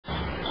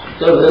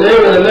So the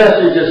name of the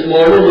message this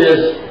morning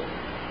is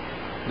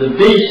The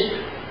Beast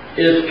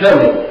is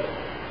Coming.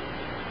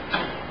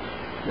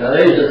 Now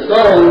there's a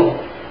song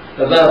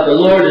about the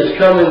Lord is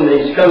coming and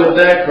He's coming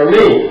back for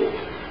me.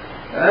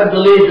 I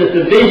believe that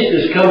the beast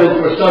is coming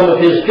for some of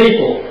His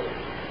people.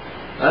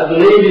 I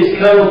believe He's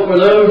coming for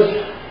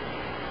those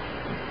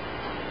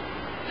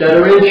that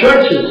are in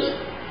churches.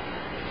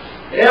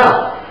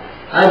 Yeah,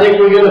 I think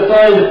we're going to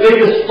find the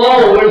biggest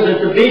followers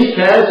that the beast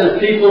has are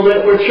people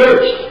that were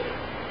churched.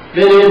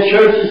 Been in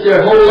churches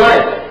their whole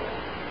life.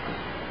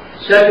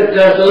 2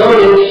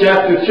 Thessalonians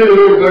chapter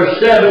 2, verse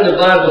 7, the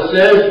Bible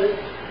says,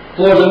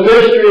 "For the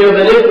mystery of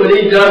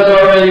iniquity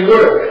does already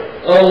work.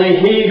 Only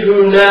he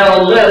who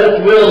now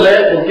letteth will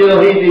let until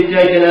he be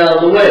taken out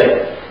of the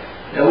way."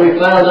 And we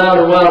found out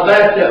a while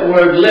back that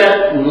word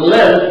let and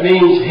letteth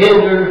means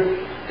hinder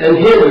and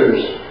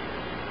hinders.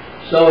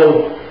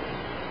 So,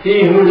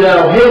 he who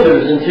now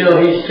hinders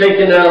until he's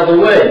taken out of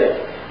the way.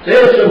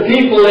 There's some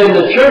people in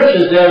the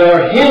churches that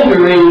are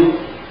hindering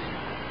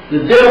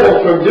the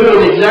devil from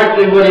doing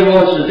exactly what he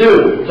wants to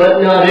do,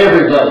 but not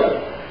everybody.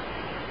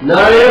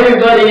 Not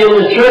everybody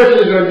in the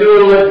churches are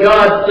doing what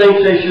God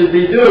thinks they should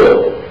be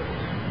doing.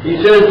 He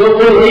says, "But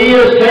when he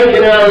is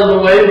taken out of the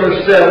way,"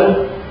 verse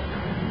 7,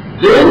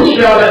 "then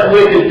shall that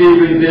wicked be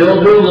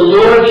revealed, whom the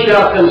Lord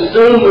shall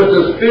consume with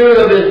the spirit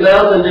of his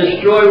mouth and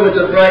destroy with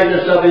the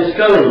brightness of his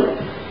coming.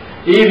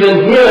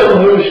 Even him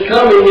whose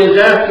coming is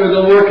after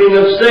the working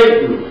of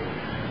Satan,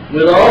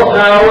 with all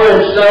power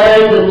and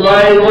signs and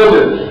lying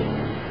wonders,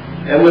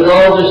 and with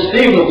all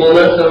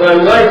deceivableness of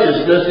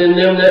unrighteousness in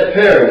them that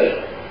perish,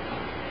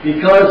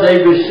 because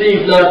they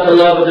receive not the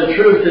love of the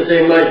truth that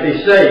they might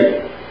be saved.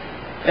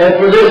 And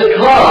for this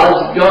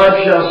cause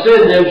God shall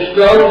send them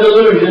strong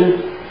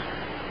delusion,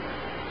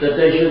 that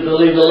they should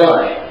believe a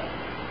lie,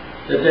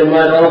 that they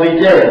might all be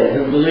dead,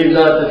 who believe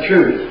not the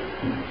truth,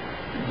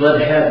 but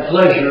have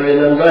pleasure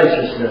in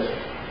unrighteousness."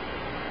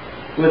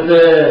 With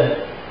the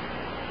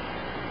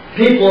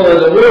people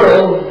of the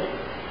world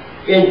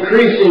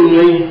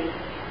increasingly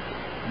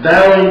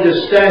bowing to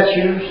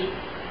statues,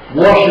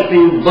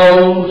 worshiping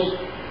bones,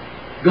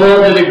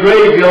 going to the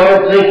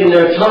graveyard thinking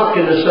they're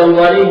talking to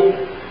somebody,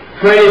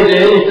 praying to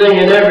anything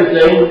and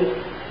everything,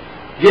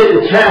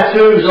 getting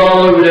tattoos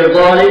all over their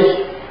bodies,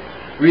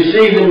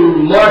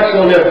 receiving marks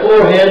on their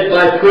forehead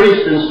by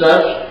priests and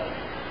such.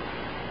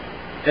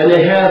 And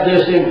they have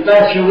this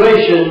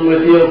infatuation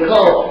with the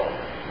occult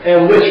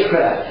and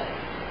witchcraft.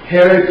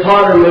 Harry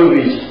Potter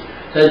movies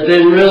has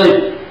been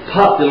really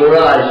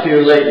popularized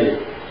here lately.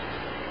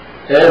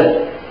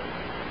 And,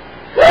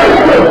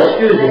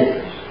 excuse me,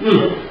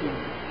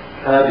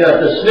 I've got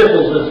the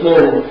sniffles this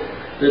morning.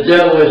 The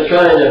devil is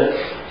trying to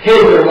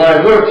hinder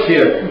my works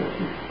here.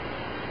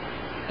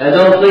 I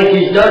don't think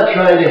he's not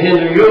trying to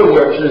hinder your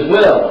works as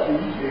well.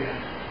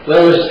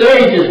 Well, the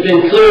stage has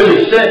been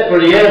clearly set for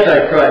the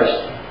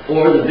Antichrist,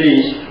 or the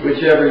beast,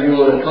 whichever you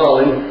want to call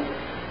him,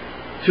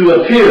 to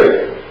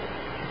appear.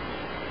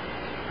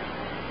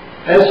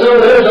 And so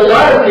there's a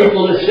lot of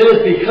people that says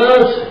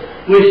because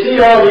we see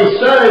all these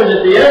signs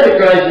that the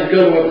Antichrist is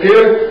going to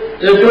appear,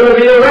 there's going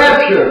to be a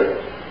rapture.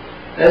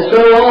 And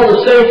so all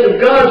the saints of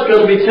God is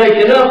going to be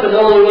taken up, and the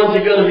only ones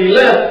that are going to be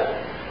left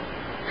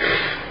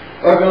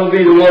are going to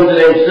be the ones that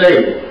ain't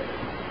saved.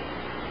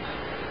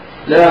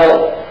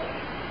 Now,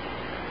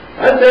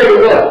 I tell you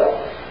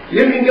what,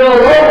 you can go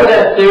along with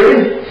that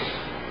theory,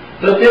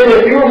 but then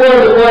if you're one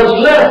of the ones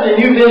left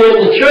and you've been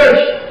in the church,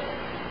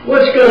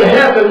 what's going to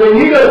happen when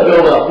you don't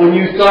go up, when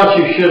you thought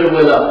you should have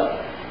went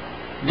up?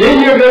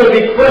 Then you're going to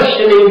be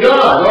questioning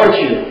God, aren't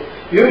you?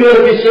 You're going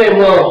to be saying,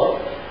 well,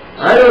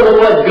 I don't know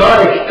what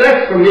God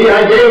expects from me.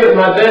 I gave it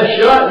my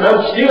best shot, and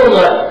I'm still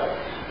not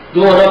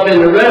going up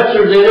in the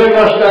rapture. Then there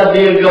must not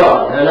be a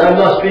God, and I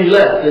must be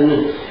left,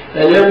 and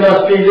there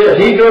must be this.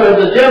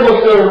 The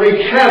devil's going to wreak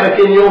havoc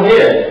in your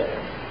head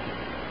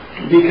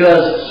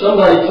because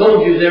somebody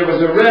told you there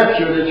was a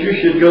rapture that you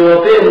should go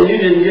up in, and you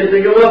didn't get to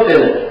go up in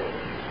it.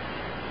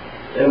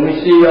 And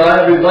we see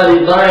everybody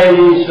buying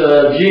these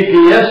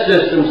GPS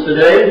systems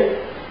today.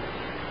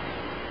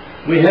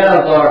 We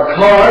have our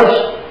cars.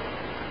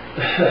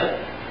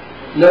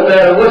 No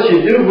matter what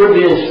you do, we're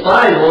being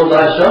spied on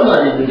by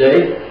somebody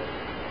today.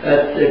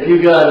 If you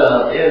got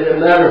as a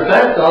matter of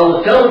fact, all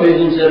the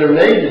televisions that are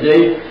made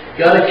today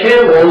got a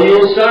camera on the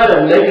inside of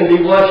them. They can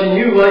be watching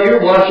you while you're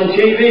watching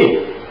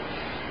TV.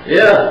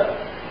 Yeah.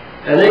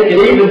 And they can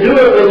even do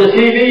it when the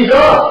TV's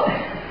off,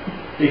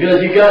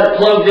 because you got it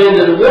plugged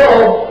into the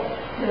wall.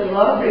 A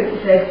lot of people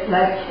say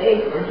black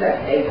tape or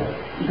duct tape.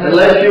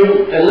 Unless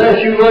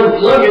you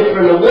unplug it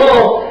from the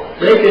wall,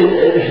 they can,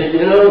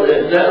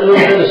 that little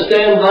bit of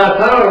standby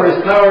power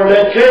is powering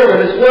that camera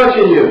that's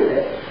watching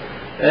you.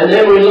 And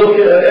then we look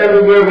at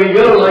everywhere we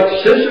go, like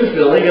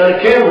Sistersville, they got a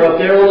camera up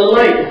there on the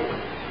lake.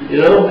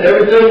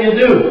 Everything you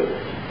do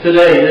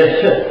today,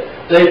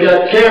 they've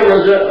got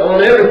cameras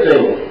on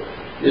everything,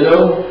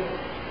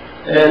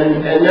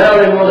 And now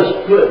they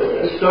want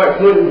to start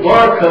putting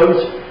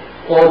barcodes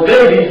on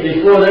babies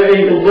before they're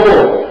even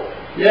born.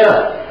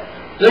 Yeah,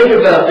 think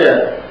about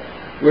that.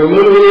 We're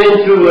moving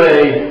into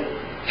a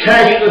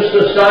cashless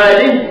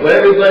society where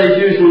everybody's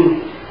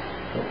using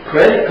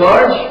credit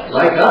cards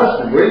like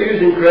us. We're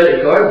using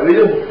credit cards.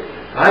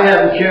 I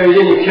haven't carried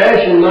any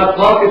cash in my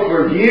pocket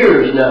for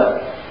years now.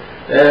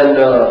 And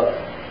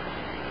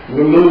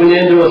we're moving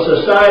into a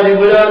society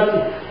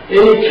without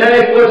any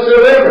cash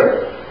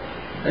whatsoever.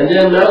 And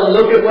then now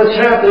look at what's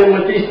happening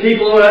with these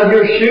people out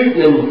here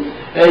shooting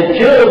and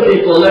killing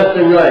people left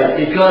and right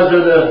because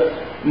of the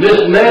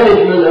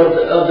mismanagement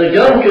of the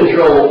gun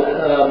control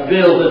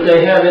bill that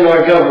they have in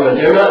our government.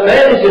 They're not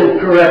managing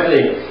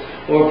correctly,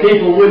 or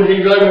people wouldn't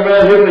be running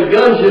around here with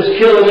guns just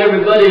killing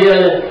everybody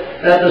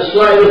at the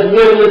slightest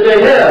whim that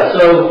they have.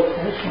 So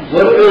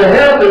what's going to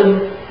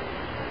happen,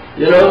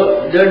 you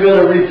know, they're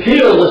going to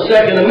repeal the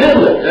Second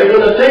Amendment. They're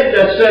going to take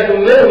that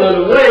Second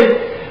Amendment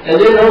away, and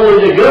then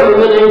only the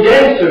government and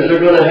gangsters are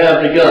going to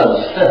have the guns.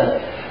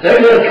 They're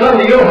going to come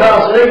to your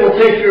house and they will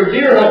take your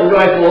deer hunting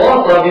rifle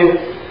off of you,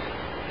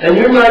 and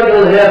you're not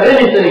going to have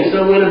anything.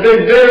 So when a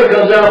big bear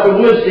comes out of the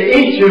woods to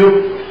eat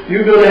you,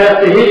 you're going to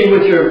have to hit him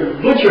with your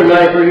butcher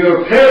knife or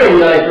your paring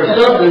knife or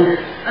something,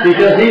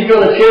 because he's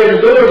going to tear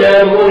the door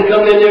down and want to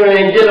come in there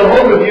and get a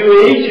hold of you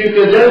and eat you,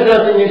 because there's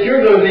nothing that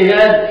you're going to be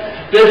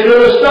had that's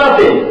going to stop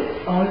him.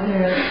 Oh,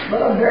 yeah.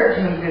 Well, bears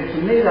can get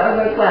to me. I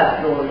got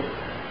glass doors.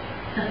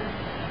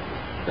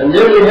 And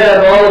then we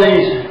have all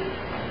these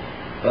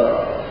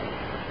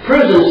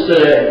prisons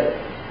today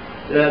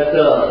that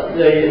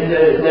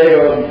they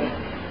are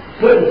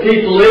putting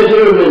people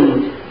into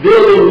and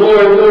building more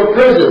and more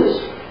prisons.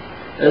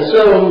 And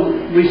so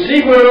we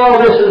see where all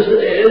this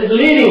is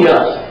leading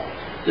us.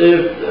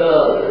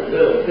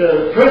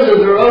 The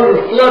prisons are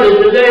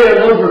overflooded today and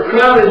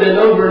overcrowded and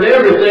over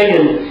everything,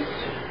 and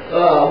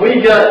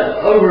we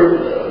got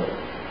over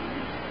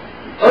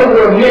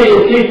 1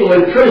 million people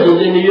in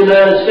prisons in the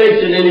United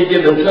States at any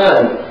given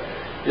time,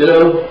 you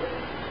know.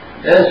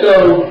 And so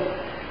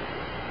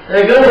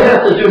they're going to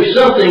have to do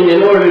something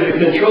in order to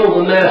control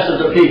the mass of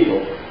the people.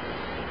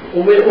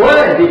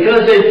 Why?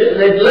 Because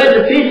they've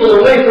led the people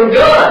away from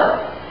God.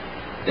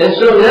 And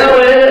so now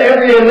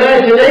every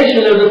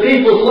imagination of the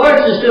people's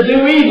hearts is to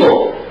do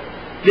evil,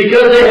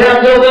 because they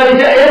have nobody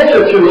to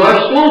answer to.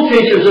 Our school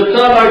teachers have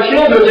taught our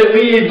children that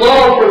we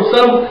evolved from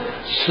some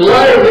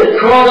slime that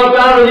crawled up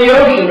out of the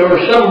ocean or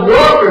some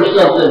rock or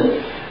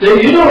something. Then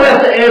you don't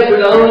have to answer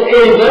to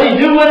anybody.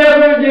 Do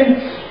whatever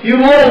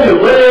you want to do.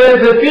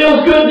 If it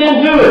feels good,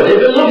 then do it. If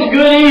it looks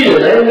good, eat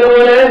it. I know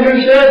what Andrew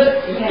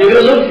says. If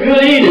it looks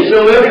good, eat it.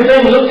 So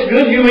everything looks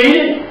good, you eat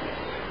it?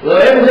 Well,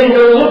 everything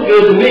doesn't look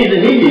good to me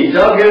that he eats.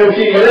 I'll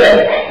guarantee you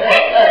that.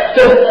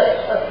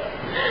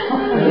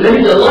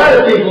 There's a lot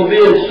of people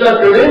being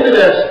suckered into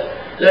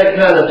that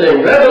kind of thing.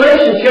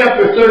 Revelation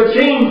chapter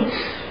 13,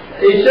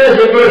 he says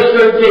in verse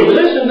 13,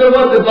 listen to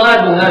what the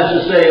Bible has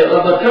to say of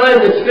a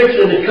time that's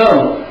fixing to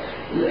come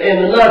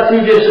in the not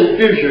too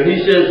distant future. He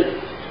says,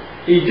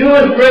 he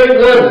doeth great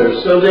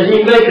wonders, so that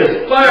he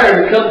maketh fire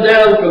to come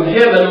down from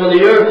heaven on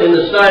the earth in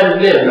the sight of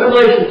men.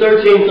 Revelation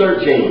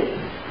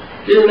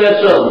 13:13. Isn't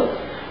that something?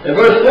 And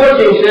verse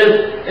 14 says,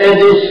 and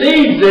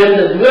deceives them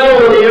that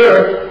dwell on the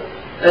earth.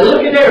 And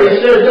look at there,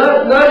 he says,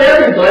 not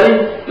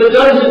everybody, but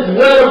those that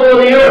dwell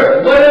upon the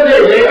earth. What are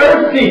they? They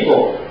earth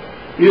people.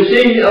 You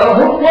see,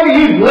 what are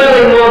you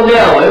dwelling on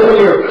now? On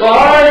your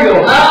car,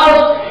 your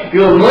house,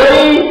 your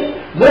money?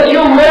 What's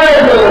your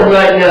mind on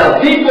right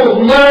now?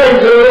 People's minds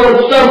are on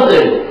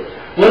something.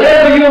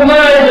 Whatever your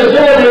mind is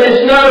on,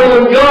 it's not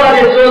on God,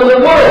 it's on the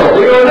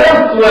world. You're an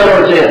earth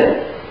dweller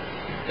then.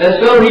 And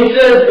so he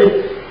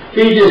says,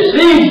 he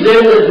deceives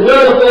them that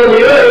dwell upon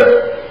the earth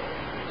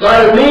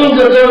by means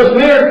of those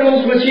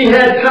miracles which he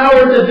had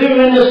power to do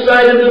in the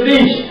sight of the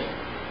beast,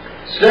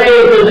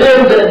 saying to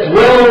them that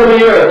dwell on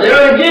the earth.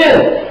 There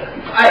again,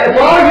 if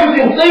all you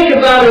can think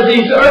about is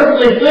these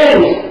earthly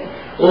things,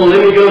 oh, let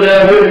me go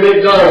down here to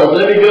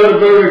McDonald's, let me go to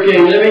Burger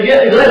King, let me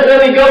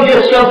go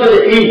get something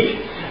to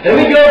eat. Let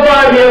me go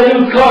buy me a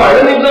new car,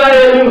 let me buy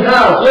a new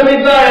house, let me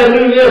buy a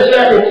new this,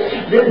 that.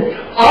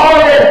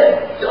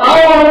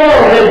 All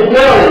along is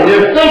dwelling.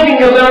 They're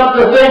thinking about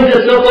the things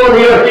that's up on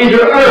the earth. These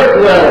are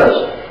earth dwellers.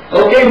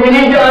 Okay, we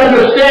need to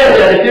understand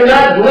that. If you're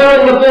not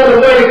dwelling upon the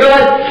way of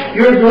God,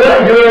 you're an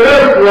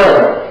earth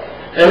dweller.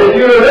 And if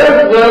you're an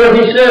earth dweller,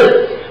 he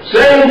says,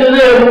 saying to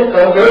them,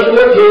 verse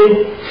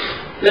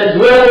 14, that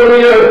dwell on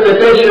the earth, that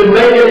they should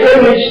make an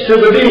image to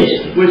the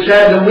beast, which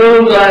had the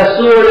wound by a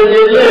sword and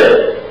did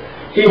live.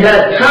 He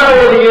had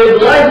power to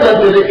give life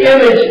unto the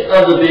image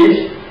of the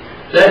beast,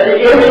 that the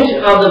image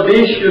of the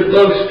beast should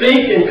both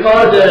speak and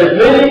cause that as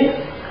many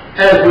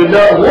as would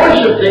not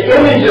worship the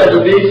image of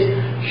the beast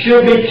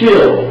should be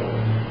killed.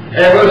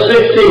 And verse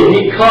 16,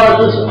 he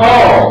causes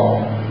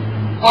all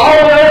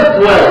earth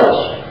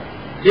dwellers.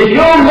 If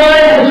your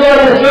mind is on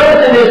this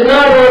earth and is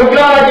not on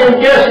God, then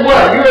guess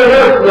what? You're an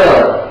earth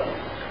dweller.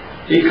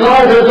 He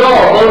causes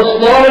all, both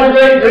small and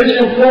great, rich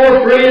and poor,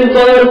 free and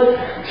bond,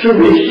 to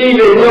receive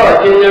a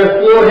mark in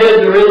their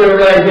foreheads or in their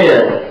right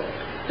hand,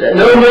 that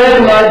no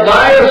man might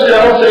buy or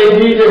sell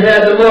save he that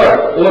had the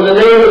mark, or the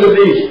name of the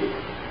beast.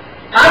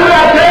 I'm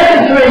not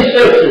taking 3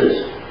 sixes.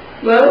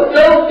 Well,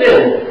 don't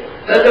then.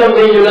 That don't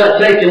mean you're not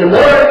taking the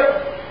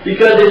mark,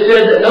 because it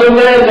said that no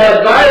man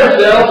might buy or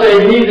sell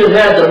save he that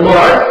had the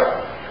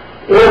mark,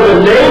 or the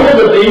name of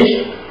the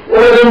beast,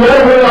 or the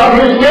number of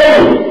his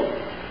name.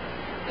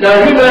 Now,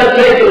 you're not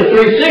taking the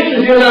 3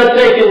 6s, you're not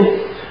taking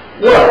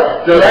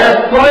what? The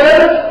last part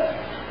of it?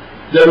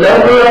 The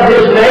number of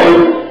his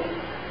name?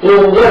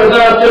 Well, what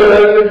about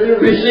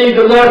receive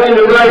the mark in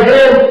the right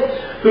hand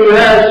who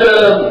has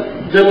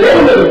the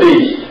name of the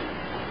beast?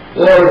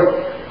 Or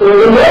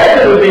the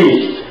mark of the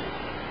beast?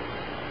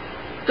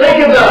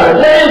 Think about it.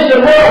 What is the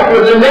mark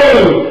or the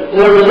name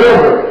or the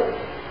number?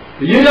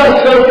 You're not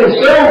so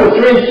concerned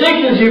with 3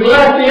 6s, you've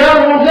left the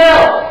other ones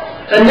out.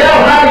 And now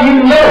how do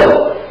you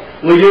know?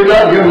 Well, your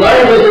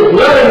mind isn't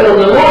dwelling on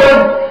the Lord.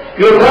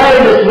 Your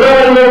mind is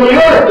dwelling on the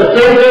earth, the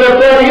things that are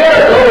upon the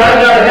earth. Oh, I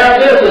gotta have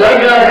this and I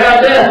gotta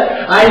have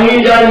that. I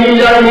need.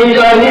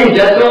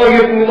 That's all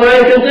your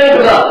mind can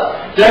think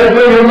about. That's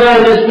where your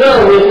mind is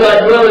dwelling. It's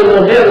not dwelling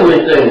on heavenly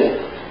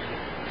things.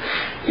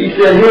 He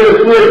said, here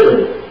is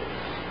wisdom.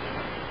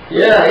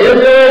 Yeah, is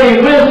there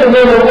any wisdom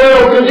in the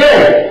world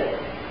today?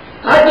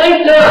 I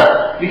think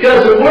not,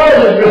 because the world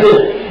is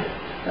really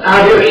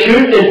out here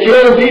shooting and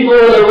killing people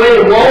on their way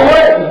to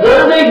Walmart.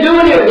 What are they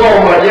doing at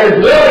Walmart? They're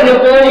dwelling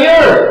up on the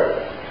earth.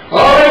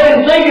 All they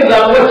can think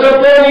about what's up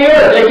on the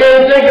earth. They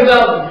can't think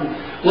about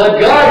what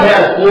God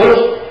has for us.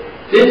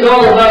 It's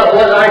all about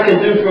what I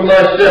can do for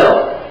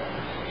myself.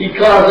 He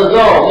causes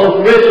all,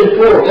 both rich and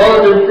poor,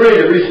 bond and free,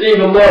 to receive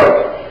a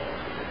mark.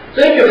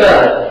 Think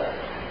about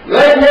it.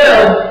 Right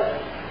now,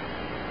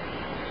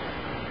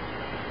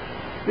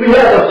 we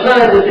have a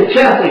time that the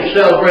Catholics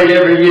celebrate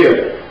every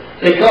year.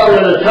 They call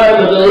it a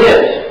time of the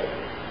Lent.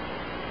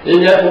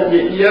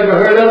 You ever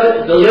heard of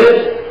it? The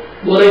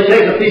Lent? Well, they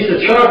take a piece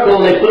of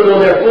charcoal and they put it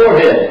on their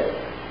forehead.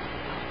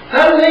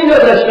 How do they know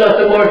that's not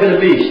the mark of the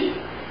beast?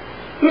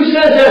 Who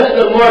says that's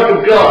the mark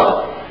of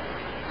God?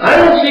 I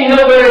don't see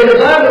nowhere in the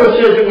Bible that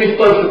says that we're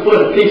supposed to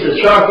put a piece of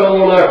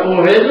charcoal on our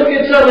forehead. Look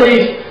at some of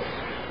these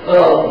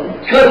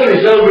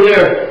countries over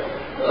there,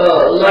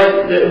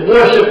 like that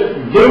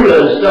worship Buddha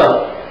and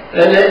stuff.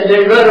 And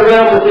they run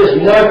around with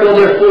this mark on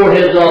their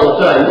foreheads all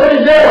the time. What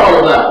is that all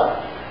about?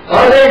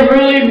 Are they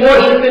really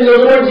worshiping the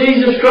Lord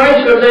Jesus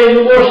Christ, or are they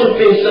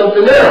worshiping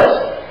something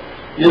else?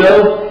 You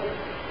know?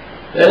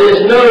 And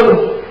it's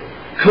no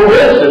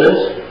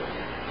coincidence,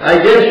 I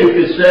guess you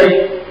could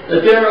say,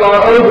 that there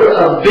are over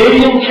 1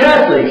 billion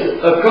Catholics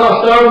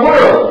across our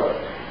world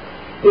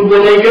who,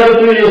 when they go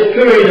through this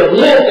period of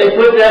Lent, they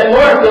put that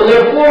mark on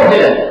their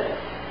forehead.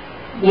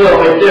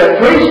 Well, if their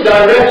priest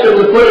directs them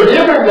to put a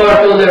different mark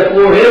on their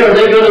forehead, are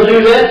they going to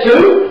do that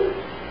too?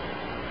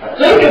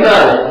 Think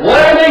about it.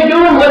 Why are they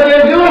doing what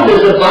they're doing?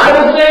 Does the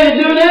Bible say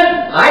to do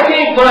that? I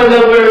can't find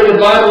nowhere in the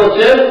Bible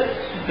it says.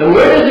 And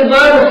where does the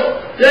Bible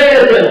say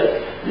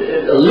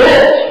that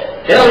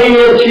Lent,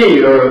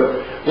 L-E-N-T,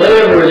 or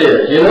whatever it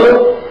is, you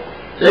know?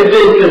 They've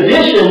been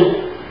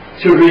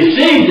conditioned to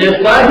receive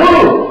this by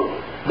who?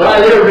 By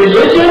their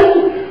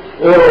religion?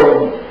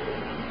 Or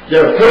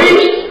their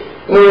priest?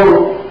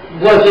 Or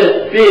was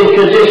it being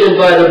conditioned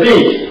by the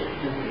beast?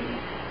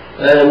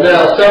 And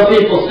now some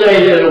people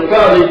say that it'll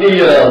probably be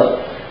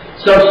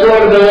some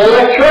sort of an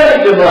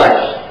electronic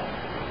device.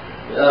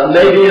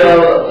 Maybe a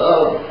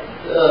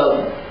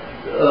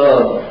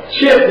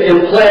chip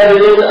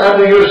implanted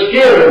under your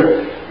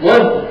skin.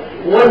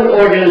 One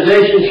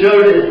organization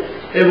showed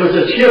it was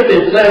a chip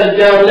implanted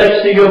down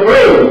next to your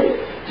brain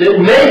that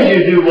made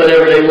you do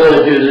whatever they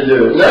wanted you to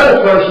do.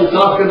 Another person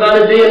talked about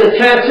it being a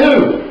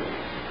tattoo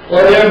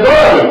on their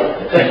body.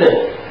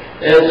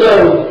 And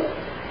so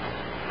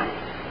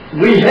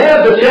we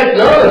have the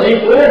technology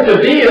for it to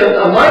be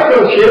a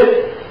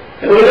microchip,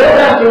 and we don't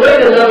have to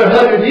wait another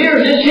 100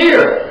 years. It's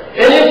here.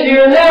 And it's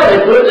here now. They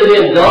put it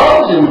in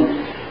dogs,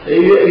 and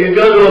you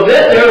go to a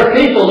vet. There are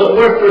people that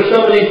work for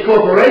some of these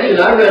corporations.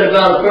 I read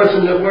about a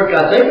person that worked,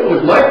 I think it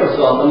was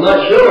Microsoft, I'm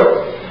not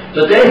sure,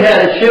 but they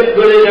had a chip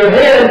put in their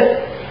head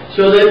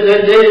so that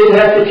they didn't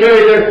have to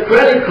carry their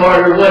credit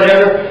card or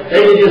whatever.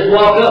 They could just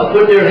walk up,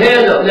 put their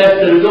hand up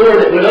next to the door,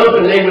 and it would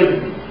open. They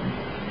would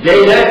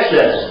gain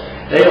access.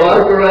 They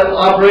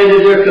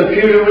operated their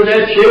computer with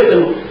that chip,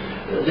 and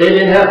they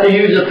didn't have to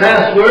use a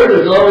password.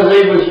 As long as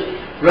they was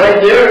right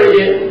there,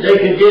 they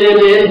could get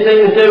into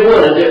anything that they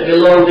wanted that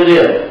belonged to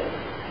them.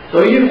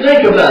 So you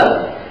think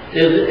about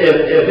it.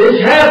 If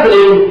it's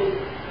happening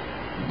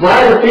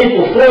by the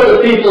people, for the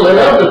people, and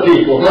of the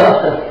people,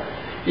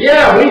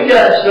 yeah, we've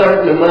got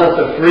certain amounts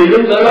of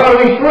freedom, but are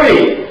we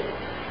free?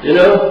 You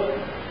know?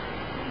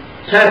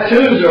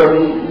 Tattoos are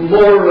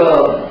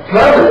more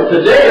prominent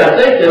today, I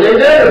think, than they've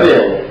ever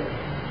been.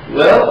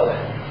 Well,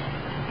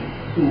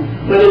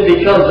 when it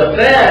becomes a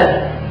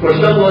fad for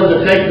someone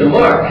to take the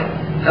mark,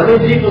 how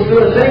many people's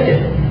going to take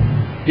it?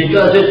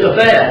 Because it's a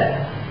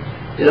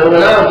fad. You know,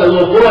 when I was a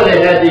little boy,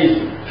 they had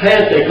these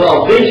pants they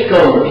called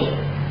beachcombers.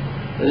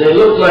 And they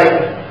looked like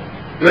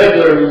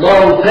regular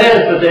long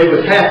pants, but they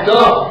was hacked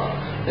off.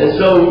 And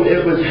so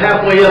it was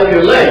halfway up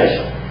your legs.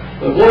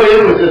 But boy,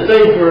 it was a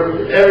thing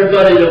for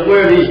everybody to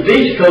wear these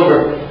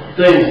beachcomber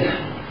things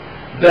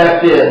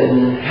back then,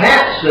 and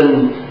hats,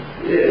 and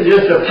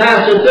just a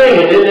passing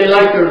thing. And then they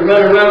like to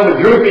run around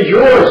with droopy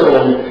drawers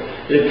on,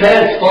 the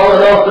pants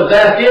falling off the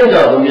back end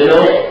of them, you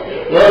know.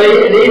 Well,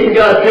 they even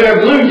got a pair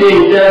of blue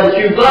jeans now that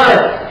you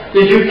buy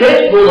that you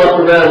can't pull up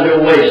around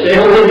your waist. They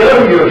only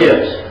go to your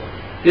hips.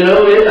 You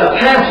know, a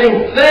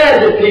passing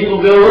fad that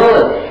people go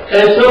on.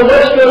 And so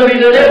what's going to be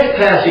the next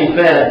passing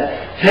fad?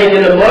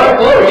 Taking a mark?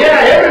 Oh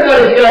yeah,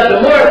 everybody's got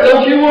the mark.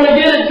 Don't you want to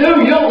get it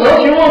too?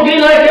 Don't you want to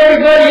be like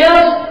everybody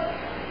else?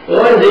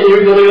 Well, and then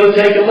you're going to go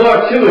take a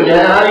mark too. And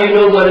now how do you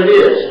know what it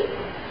is?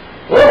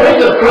 Well,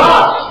 it's a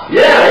cross.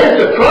 Yeah,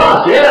 it's a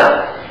cross,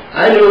 yeah.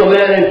 I knew a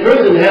man in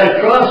prison had a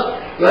cross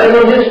right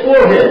on his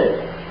forehead.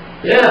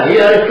 Yeah, he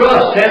had a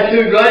cross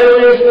tattooed right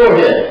on his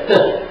forehead.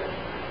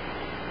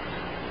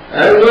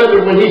 I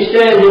wonder when he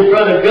stands in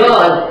front of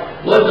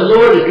God, what the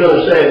Lord is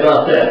going to say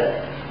about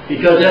that.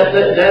 Because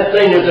that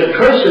thing is a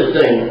cursed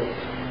thing.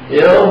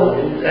 You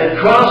know, that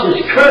cross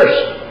is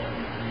cursed.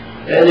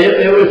 And if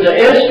it was the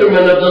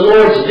instrument of the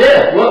Lord's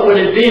death, what would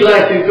it be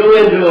like to go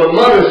into a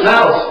mother's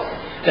house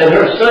and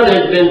her son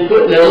had been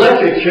put in an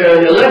electric chair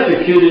and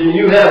electrocuted, and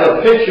you have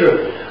a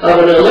picture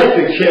of an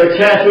electric chair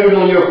tattooed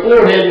on your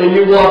forehead when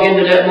you walk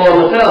into that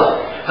mama's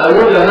house? I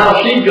wonder how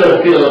she's going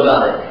to feel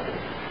about it.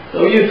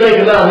 So you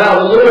think about how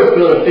the Lord's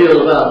going to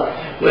feel about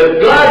it. Well,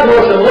 if God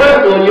wants to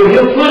work on you,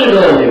 He'll put it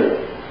on you.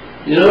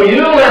 You know, you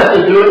don't have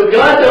to do it.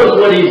 God knows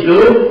what He's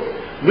doing.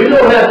 We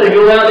don't have to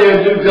go out there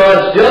and do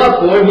God's job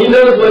for Him. He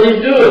knows what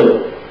He's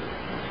doing.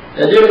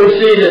 And then we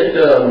see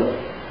that,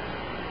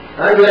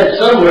 I read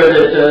somewhere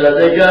that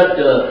they got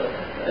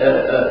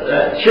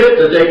that chip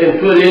that they can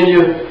put in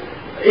you,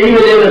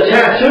 even in a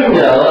tattoo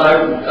now.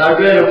 I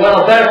read a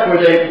while back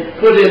where they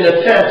put in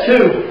a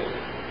tattoo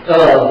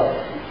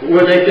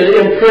where they could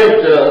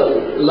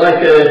imprint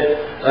like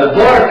a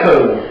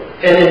barcode,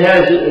 and it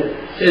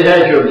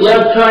has your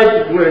blood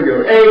type, where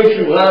your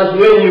age was,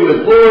 when you was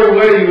born,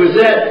 where you was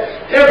at,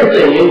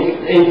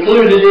 everything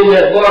included in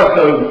that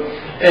barcode,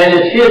 and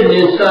it's hidden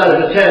inside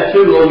of a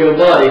tattoo on your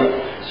body,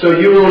 so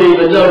you won't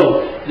even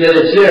know that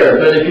it's there.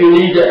 But if you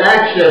need to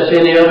access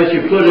any of it,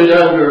 you put it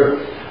under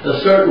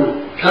a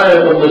certain kind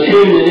of a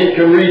machine, and it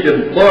can read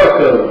the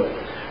barcode.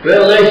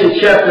 Revelation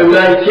chapter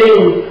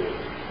 19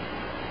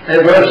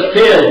 and verse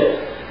 10,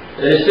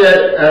 it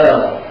said,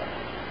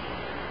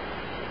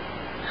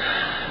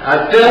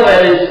 I fell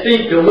at His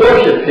feet to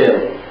worship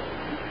Him.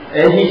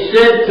 And He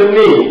said to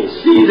me,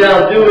 See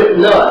thou do it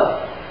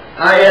not.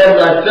 I am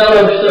thy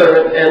fellow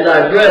servant and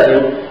thy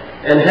brethren,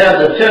 and have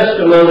the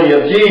testimony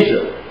of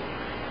Jesus.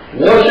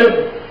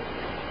 Worship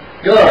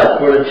God,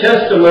 for the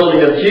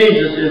testimony of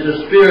Jesus is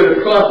the spirit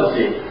of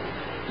prophecy.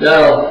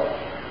 Now,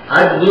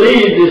 I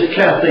believe this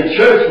Catholic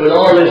Church, with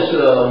all this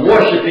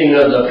worshiping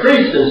of the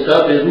priests and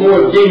stuff, is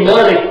more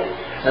demonic,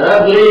 and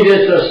I believe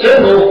it's a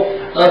symbol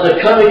of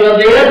the coming of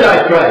the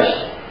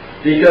Antichrist.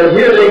 Because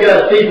here they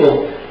got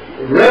people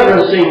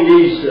reverencing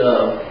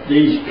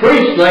these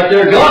priests like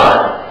they're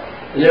God.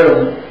 And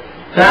they're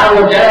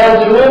bowing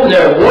down to them,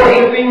 they're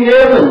worshiping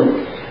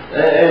them,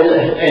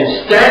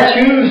 and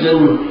statues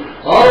and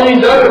all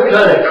these other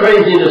kind of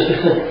craziness.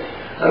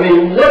 I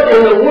mean, what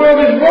in the world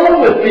is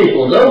wrong with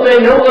people? Don't they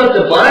know what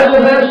the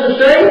Bible has to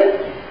say?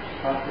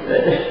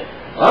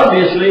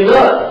 Obviously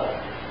not.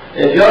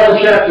 In John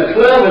chapter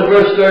 12 and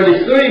verse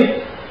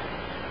 33,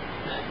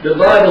 the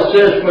Bible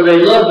says, For they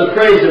love the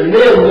praise of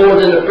men more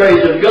than the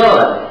praise of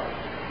God.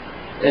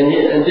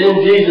 And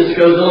then Jesus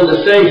goes on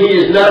to say, He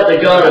is not the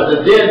God of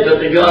the dead, but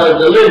the God of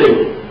the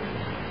living.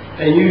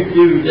 And you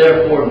do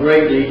therefore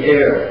greatly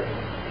err.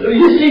 So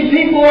you see,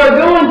 people are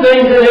doing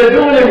things and they're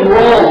doing it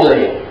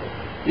wrongly.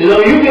 You know,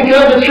 you can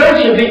come to church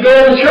and be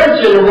going to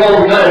church in the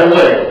wrong kind of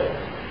way.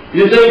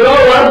 You think,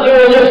 oh, I'm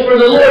doing this for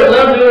the Lord, and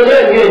I'm doing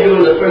that. You ain't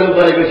doing it for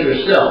nobody but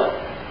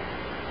yourself.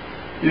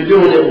 You're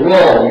doing it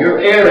wrong. You're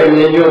erring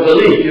in your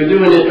belief. You're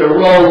doing it the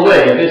wrong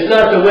way. If it's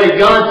not the way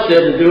God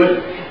said to do it,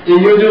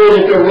 then you're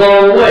doing it the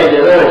wrong way,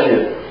 then, aren't you?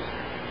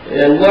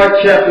 In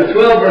Mark chapter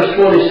 12, verse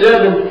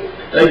 27,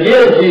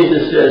 again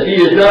Jesus says, He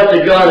is not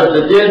the God of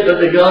the dead,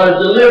 but the God of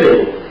the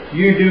living.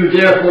 You do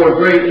therefore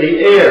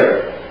greatly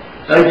err.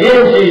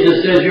 Again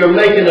Jesus says, you're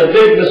making a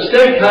big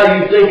mistake how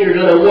you think you're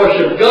going to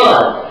worship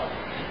God.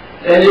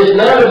 And it's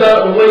not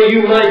about the way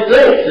you might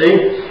think, see?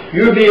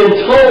 You're being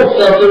told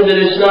something that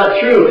is not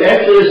true.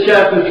 Exodus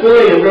chapter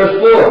 20 and verse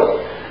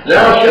 4.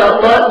 Thou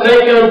shalt not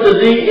make unto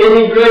thee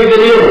any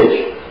graven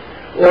image,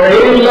 or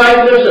any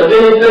likeness of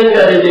anything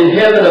that is in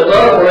heaven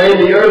above, or in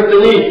the earth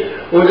beneath,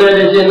 or that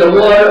is in the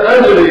water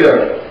under the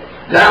earth.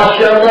 Thou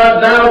shalt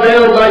not bow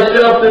down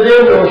thyself to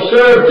them, nor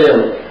serve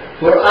them.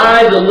 For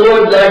I, the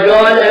Lord thy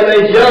God, am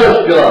a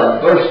jealous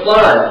God. Verse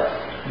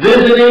 5.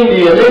 Visiting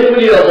the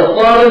iniquity of the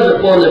fathers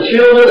upon the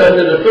children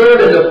unto the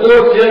third and the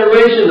fourth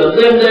generation of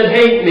them that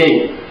hate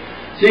me.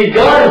 See,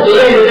 God has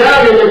laid it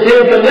out in the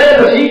Ten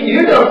Commandments.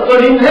 You don't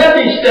even have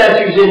these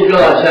statues in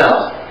God's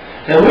house.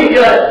 And we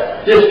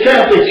got this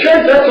Catholic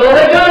Church, that's all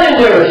they got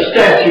in there is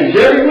statues.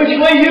 Every which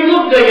way you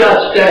look, they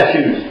got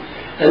statues.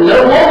 And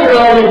no wonder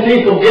all these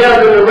people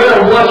gathered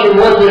around watching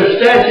one of their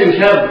statues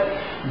have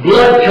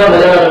blood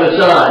coming out of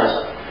its eyes.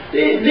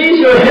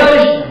 These are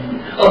hellish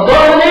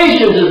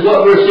abominations is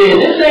what we're seeing.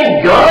 This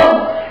ain't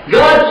God.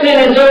 God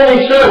sent His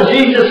only Son,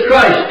 Jesus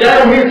Christ,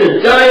 down here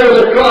to die on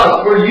the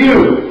cross for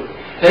you.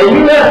 And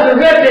you have to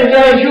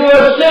recognize you're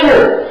a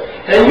sinner.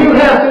 And you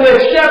have to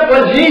accept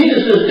what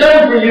Jesus has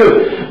done for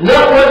you.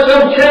 Not what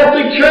some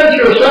Catholic church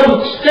or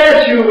some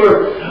statue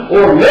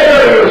or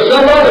Mary or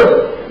some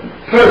other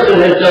person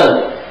has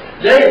done.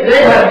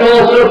 They have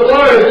gone so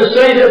far as to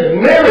say that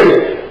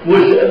Mary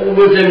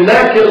was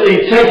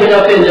immaculately taken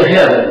up into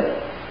heaven.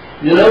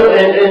 You know,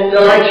 and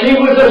like she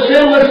was a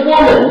sinless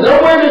woman.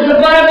 Nowhere does the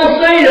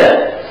Bible say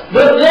that.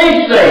 But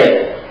they say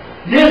it.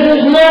 This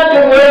is not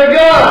the Word of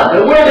God.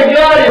 The Word of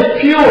God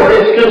is pure,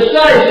 it's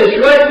concise, it's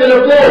right to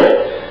the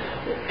point.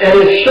 And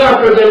it's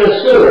sharper than a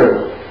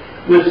sword,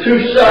 with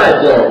two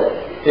sides on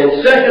it. In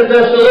 2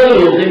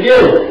 Thessalonians,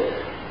 again,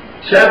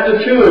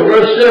 chapter 2 and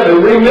verse 7,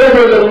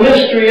 remember the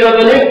mystery of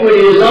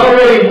iniquity is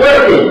already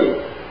working.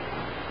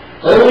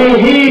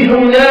 Only he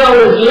who now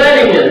is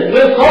letting it,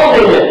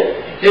 withholding it,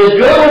 is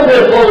going to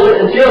withhold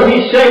it until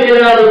he's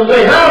taken out of the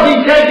way. How is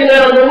he taken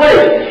out of the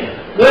way?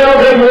 Well,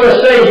 they want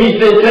to say he's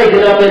been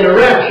taken up in the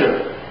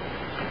rapture.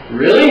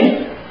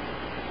 Really?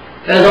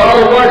 Has all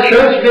of our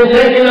church been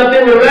taken up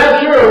in the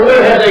rapture, or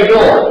where have they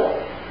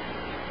gone?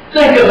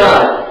 Think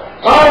about it.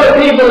 All the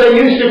people that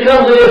used to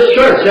come to this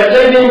church, have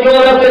they been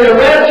going up in the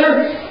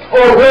rapture,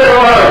 or where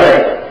are they?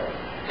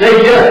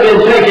 They've just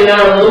been taken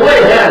out of the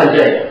way, haven't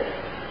they?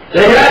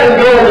 They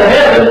haven't gone to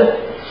heaven.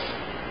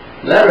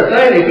 Matter of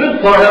fact, a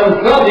good part of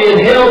them probably in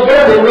hell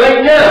burning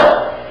right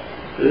now.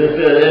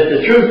 If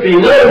the truth be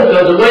known,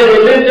 because the way they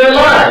lived their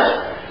lives.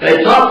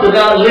 They talked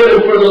about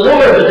living for the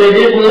Lord, but they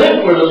didn't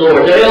live for the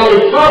Lord. They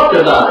only talked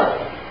about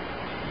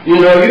it. You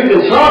know, you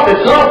can talk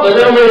and talk,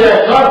 but only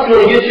that talk's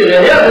going to get you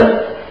to heaven.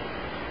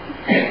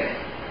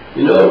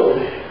 You know,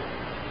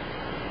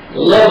 the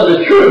love of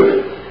the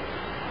truth,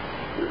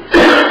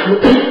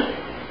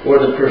 or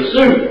the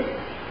pursuit,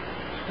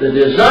 the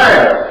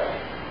desire.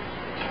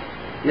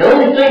 The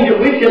only thing that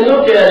we can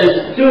look at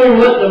is doing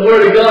what the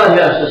Word of God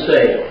has to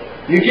say.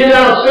 You get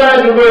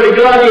outside the Word of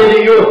God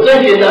into your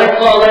thinking, I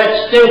call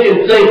that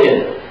stinking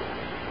thinking.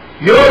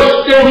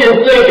 You're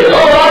stinking thinking.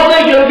 Oh, I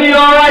think it'll be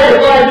all right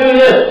if I do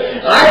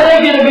this. I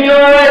think it'll be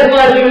all right if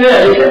I do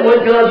that. Is that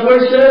what God's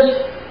Word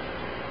says?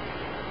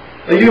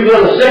 Are you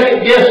going to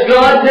second guess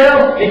God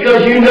now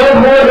because you know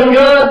more than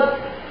God?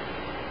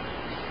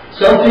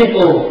 Some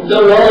people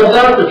know all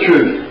about the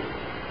truth,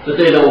 but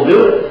they don't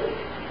do it.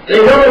 They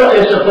know what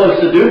they're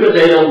supposed to do, but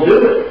they don't do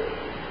it.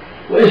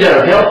 Well, is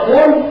there help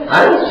for them?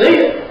 I don't see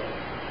it.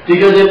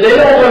 Because if they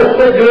don't want to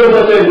quit doing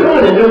what they're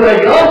doing and do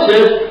what God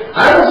says,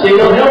 I don't see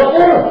no help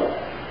for them.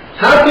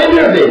 How can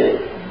there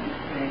be?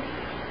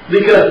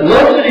 Because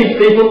most of these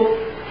people,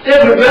 they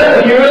would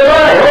rather hear a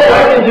lie. Oh,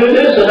 I can do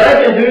this and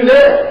I can do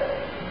that.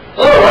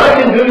 Oh,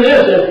 I can do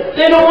this. And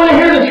they don't want to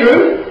hear the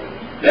truth.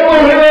 They want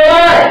to hear a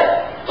lie.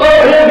 Oh,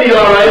 it'll be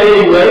all right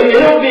anyway.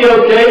 It'll be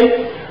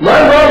okay. My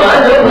mom,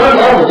 I know my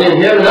mom is in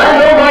heaven. I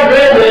know my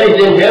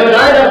granddaddy's in heaven.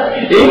 I know,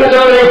 even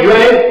though they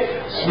drank,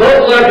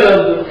 smoked like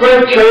a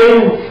freight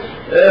train,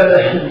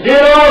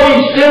 did all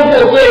these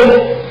simple things,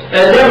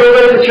 and never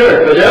went to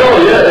church. But oh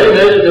yeah, they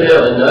made it to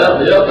heaven.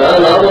 Yep,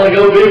 I want to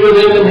go be with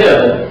them in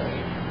heaven.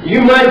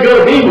 You might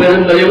go be with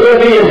them, but they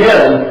won't be in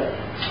heaven.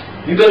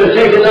 You better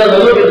take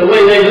another look at the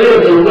way they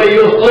live and the way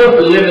you're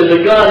supposed to live as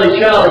a godly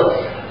child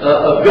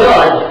of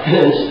God,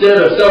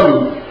 instead of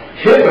some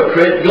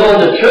hypocrite going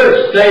to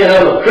church saying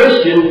I'm a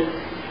Christian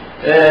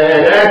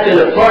and acting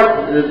a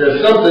part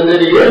of something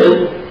that he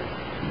isn't.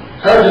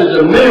 Hundreds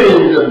of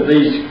millions of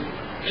these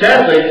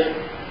Catholics,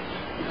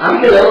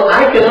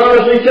 I can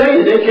honestly tell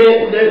you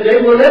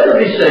they will never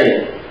be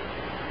saved.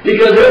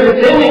 Because they're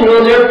depending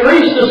on their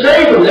priest to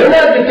save them. They're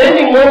not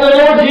depending on the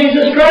Lord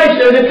Jesus Christ.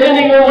 They're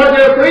depending on what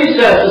their priest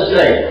has to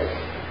say.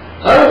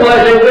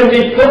 Otherwise they wouldn't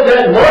be put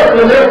that mark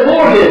on their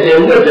forehead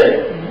then, would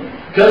they?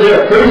 Because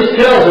their priest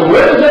tells them.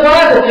 Where does the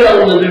Bible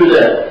tell them to do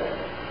that?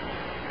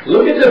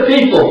 Look at the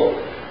people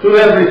who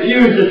have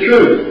refused the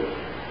truth.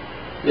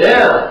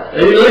 Yeah,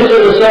 they listen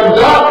to some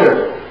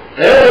doctor.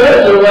 They don't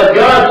listen to what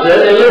God said.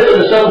 They listen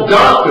to some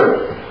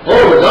doctor.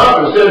 Oh, the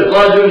doctor said if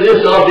I do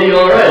this, I'll be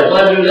all right. If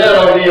I do that,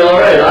 I'll be all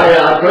right.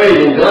 I prayed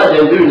and God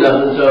didn't do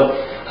nothing, so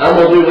I'm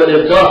going to do what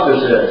this doctor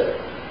says.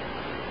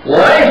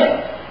 Why?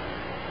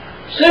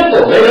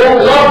 Simple. They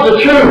don't love the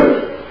truth.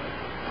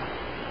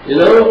 You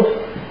know?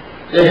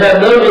 They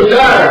have no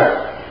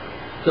desire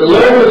to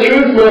learn the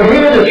truth nor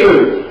hear the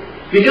truth.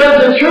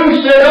 Because the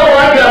truth said, oh,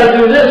 I got to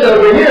do this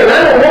over here, and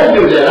I don't want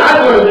to do that.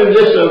 I want to do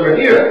this over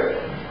here.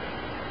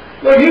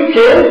 Well, you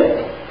can,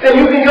 and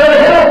you can go to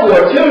hell for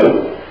it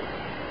too.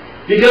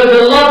 Because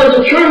the love of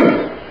the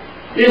truth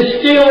is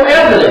still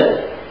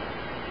evident.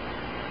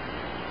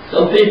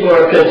 Some people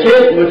are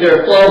content with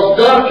their false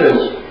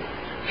doctrines,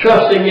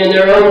 trusting in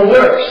their own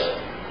works.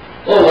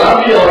 Oh,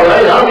 I'll be all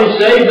right. I'll be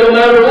saved no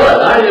matter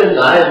what.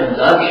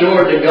 I'm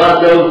sure that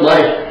God knows my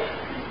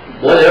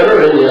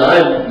whatever, and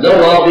I know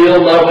I'll be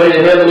on my way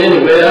to heaven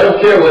anyway. I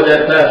don't care what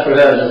that pastor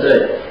has to say.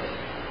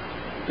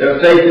 Their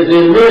faith is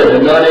in men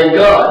and not in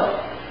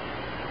God.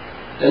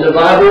 And the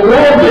Bible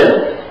warned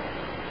them.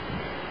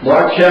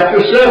 Mark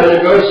chapter 7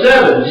 and verse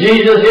 7.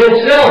 Jesus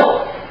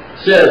himself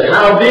says,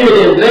 "Howbeit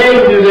in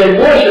vain do they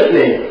worship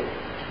me,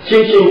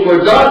 teaching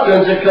for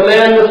doctrines the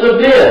commandments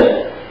of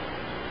men."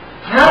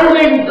 How do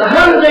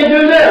they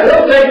do that?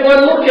 Well, take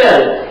one look at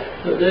it.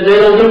 They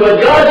don't do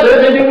what God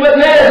says, they do what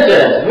man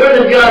says. Where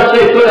does God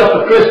say put up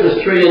a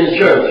Christmas tree in the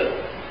church?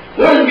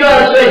 Where does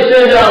God say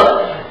send out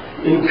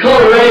and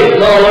color eggs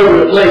all over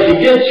the place and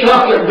get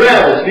chocolate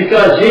rabbits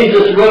because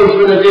Jesus rose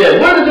from the dead?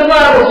 Where does the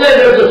Bible say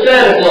there's a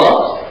Santa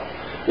Claus?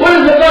 Where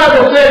does the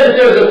Bible say that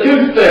there's a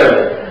tooth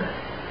fairy?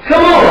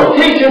 Come on,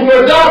 teaching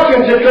for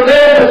doctrines and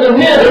commandments of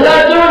men. They're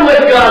not doing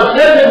what God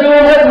says, they're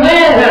doing what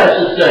man has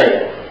to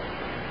say.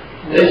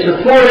 They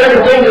support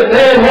everything that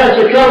man has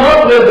to come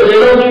up with, but they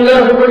don't do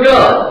nothing for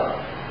God.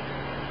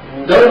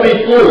 Don't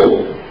be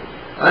fooled.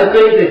 I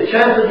think that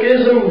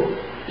Catholicism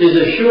is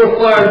a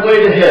surefire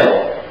way to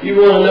hell. You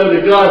want to know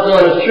that God's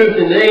honest truth,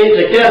 and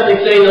the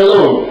Catholics ain't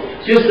alone.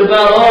 Just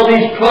about all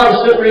these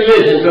Protestant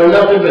religions are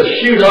nothing but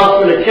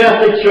shoot-offs for the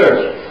Catholic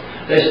Church.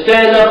 They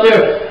stand up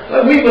there.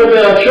 We went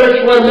to a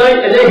church one night,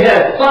 and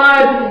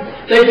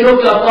they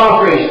took up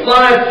offerings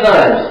 5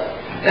 times.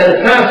 And the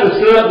pastor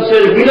stood up and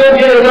said, "If we don't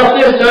get enough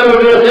this time,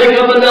 we're going to take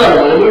up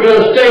another one. And we're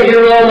going to stay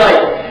here all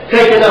night,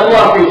 taking up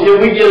offerings till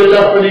we get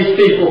enough for these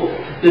people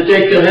that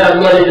they can have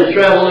money to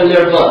travel in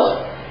their bus."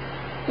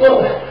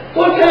 Well,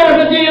 what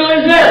kind of a deal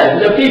is that?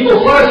 The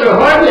people's hearts are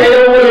hardened. They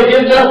don't want to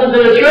give nothing to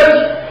the church.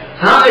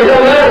 How it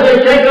don't matter if they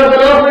take up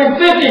an offering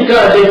 50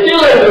 times, they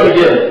still ain't going to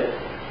give it.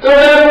 No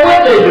matter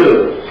what they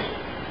do.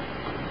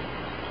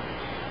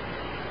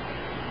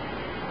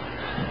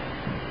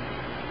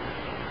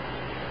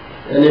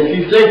 And if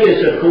you think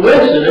it's a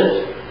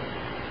coincidence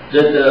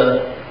that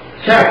the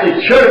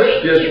Catholic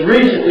Church just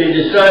recently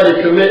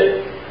decided to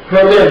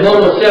permit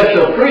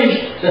homosexual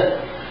priests,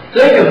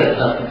 think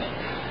about it.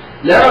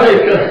 Now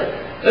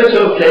it's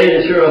okay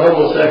that you're a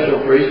homosexual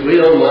priest, we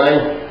don't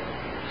mind.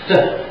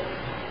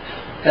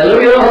 And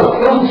look at all the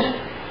problems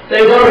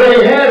they've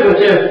already had with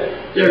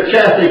their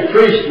Catholic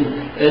priests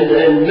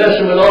and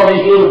messing with all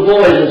these little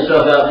boys and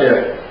stuff out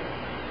there.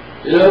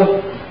 You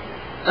know,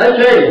 I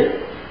tell you,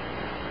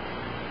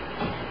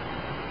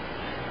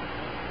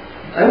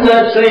 I'm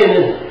not saying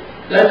that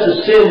that's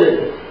a sin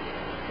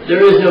that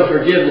there is no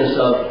forgiveness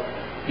of,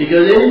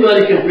 because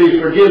anybody can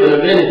be forgiven of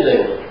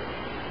anything.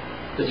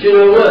 But you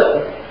know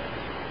what?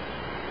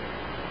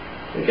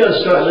 We've got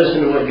to start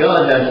listening to what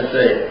God has to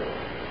say.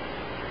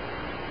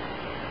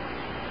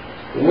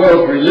 The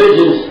world's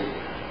religions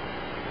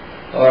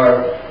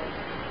are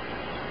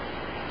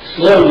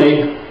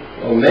slowly,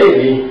 or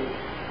maybe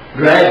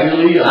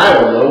gradually, I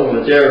don't know,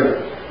 but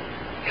they're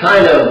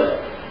kind of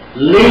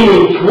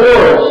leaning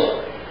towards.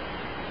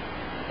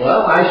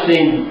 Well, I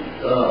seen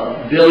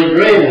Billy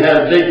Graham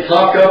had a big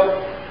talk up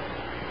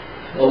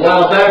a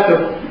while back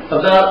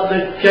about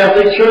the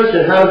Catholic Church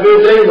and how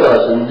good they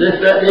was, and this,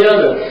 that, and the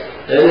other.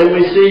 And then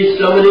we see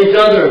some of these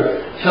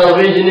other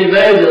television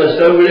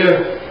evangelists over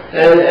there,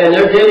 and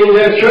they're getting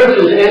their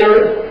churches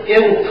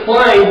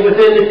entwined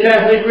within the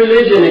Catholic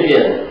religion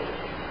again.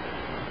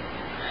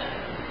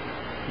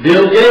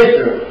 Bill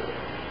Gaither.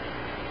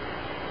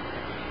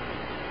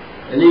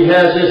 And he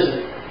has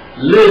this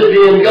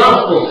lesbian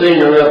gospel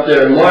singer up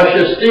there,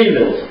 Marcia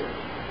Stevens.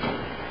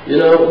 You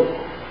know,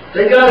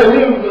 they got a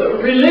new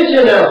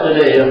religion out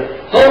today.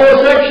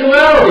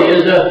 Homosexuality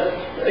is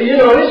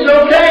it's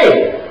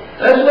okay.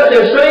 That's what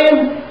they're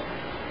saying.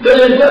 But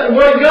it's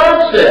what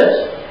God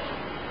says.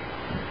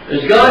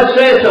 Does God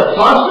say it's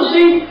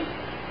apostasy?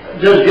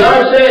 Does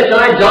God say it's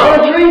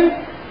idolatry?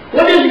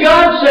 What does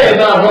God say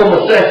about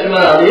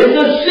homosexuality? It's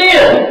a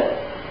sin.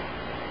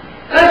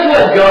 That's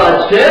what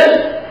God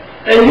says.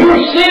 And your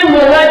sin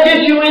will not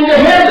get you into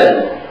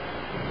heaven.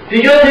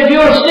 Because if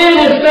your sin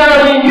is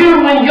found in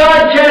you, when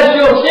God casts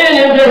your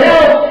sin into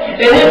hell,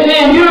 and it's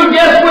in you,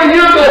 guess where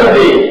you're going to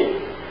be?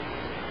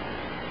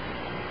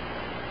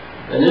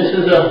 And this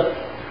is a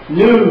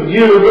new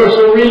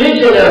universal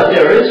religion out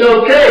there. It's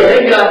okay.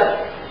 They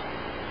got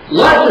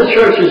lots of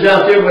churches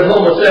out there with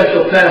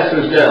homosexual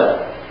pastors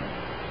now.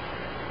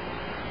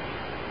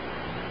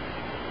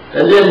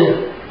 And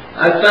then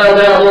I found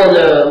out on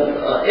the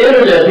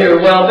internet here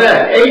a while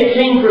back,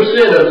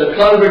 18% of the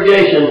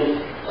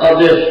congregation of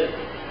this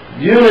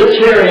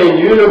Unitarian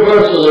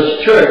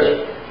Universalist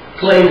church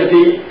claim to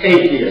be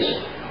atheists.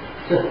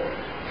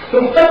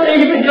 What they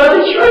even go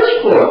to church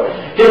for?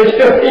 If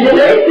they're being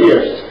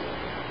atheists.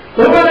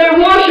 What are they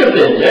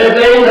worshiping? If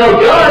they ain't know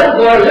God, as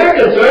far as they're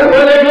concerned,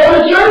 what are they going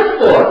to church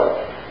for?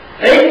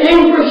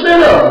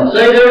 18% of them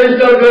say there is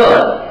no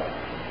God.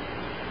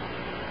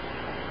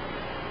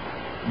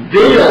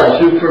 Diaz,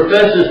 who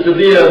professes to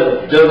be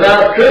a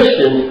devout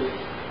Christian,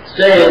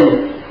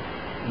 saying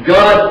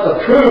God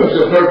approves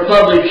of her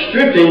public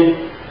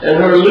stripping and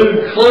her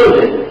lewd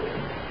clothing.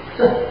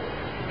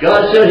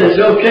 God says it's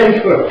okay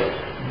for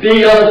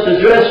Diaz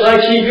to dress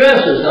like she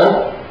dresses,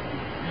 huh?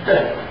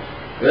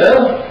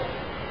 Well,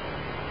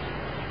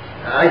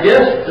 I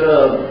guess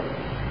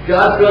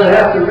God's going to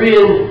have to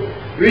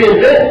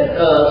reinvent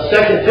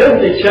 2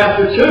 Timothy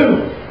chapter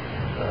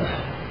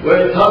 2,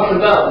 where it talks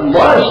about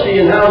modesty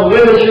and how the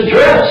women should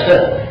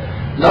dress.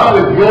 Not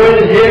with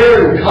broided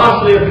hair and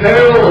costly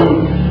apparel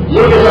and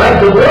looking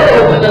like the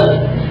world, but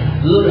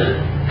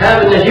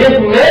having a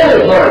hidden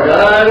man's heart.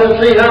 I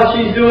don't see how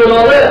she's doing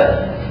all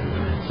that.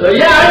 So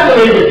yeah, I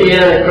believe that the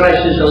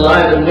Antichrist is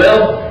alive and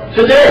well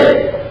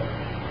today.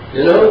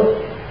 You know?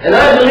 And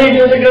I believe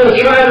that they're going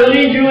to try to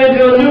lead you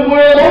into a new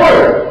world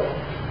order.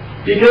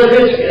 Because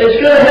it's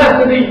going to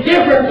have to be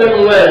different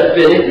than what it's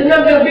been. It's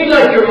not going to be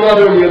like your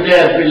mother and your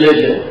dad's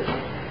religion.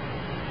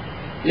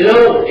 You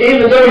know,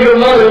 even though your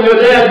mother and your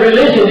dad's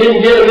religion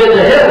didn't get them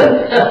into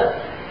heaven,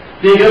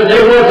 because they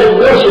wasn't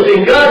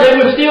worshiping God, they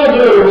were still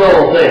doing the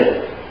wrong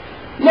thing.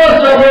 Most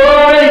of them are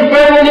already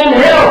burning in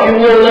hell if you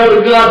want to know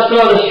that God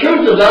saw the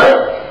truth about it,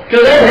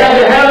 because they had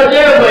to have it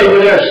their way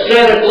with their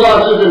Santa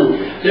Clauses and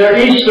their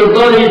Easter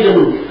bunnies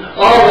and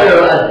all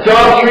their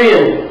adultery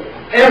and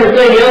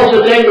everything else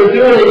that they were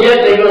doing, and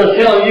yet they're going to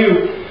tell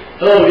you,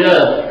 oh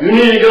yeah, you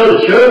need to go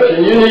to church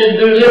and you need to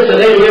do this, and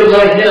they live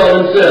like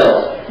hell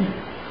themselves.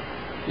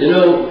 You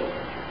know,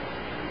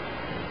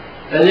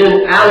 and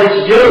then Alex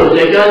Jones,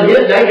 they got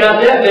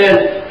that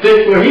man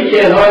fixed where he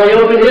can't hardly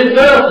open his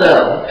mouth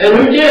now. And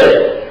who did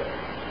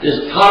it? This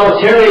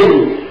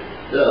totalitarian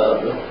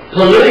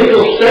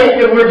political state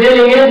that we're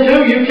getting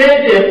into, you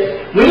can't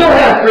get. We don't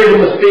have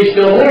freedom of speech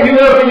no more. You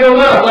open your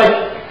mouth like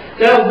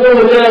that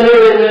woman down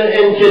there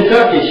in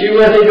Kentucky. She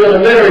wasn't going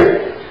to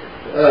marry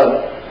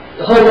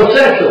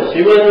homosexuals.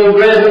 She wasn't going to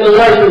grant them a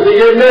license to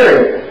get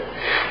married.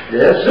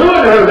 They're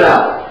suing her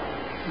now.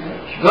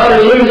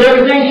 Probably lose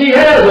everything she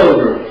has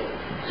over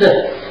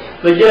her.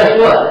 But guess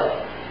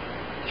what?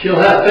 She'll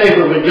have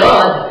favor with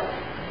God.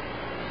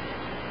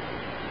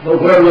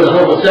 But where will the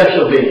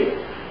homosexual be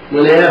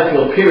when they have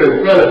to appear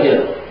in front of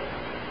him?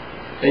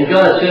 And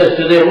God says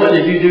to them, what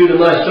did you do to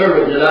my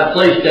servant that I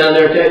placed down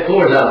there at that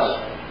courthouse?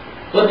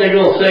 What they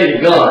going to say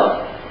to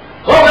God?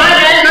 Oh, God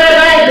has no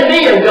right to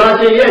me. And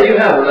God said, yeah, you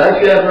have a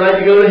right. You have a right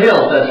to go to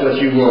hell if that's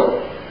what you want.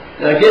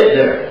 Now get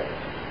there.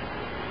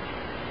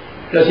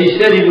 Because he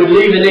said he would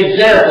leave an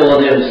example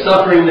of them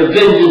suffering the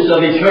vengeance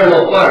of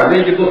eternal fire.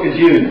 Read the book of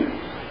Jude.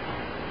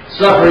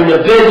 Suffering the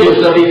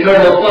vengeance of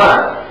eternal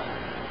fire.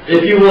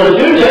 If you want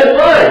to do that,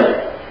 fine.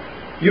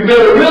 You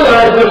better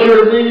realize what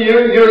you're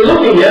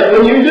looking at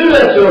when you do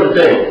that sort of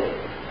thing.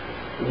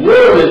 The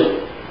world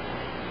is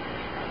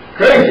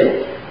crazy.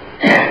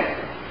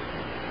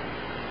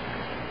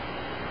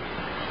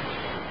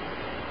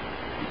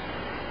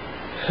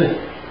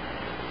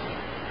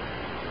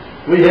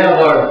 We have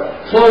our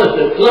toilets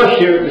that flush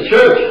here at the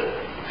church,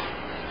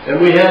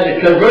 and we had to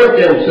convert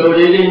them so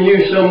they didn't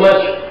use so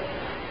much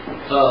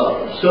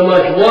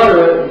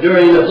water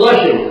during the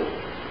flushing.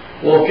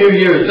 Well, a few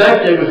years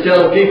back, they were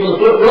telling people to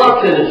put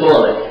rocks in the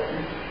toilet,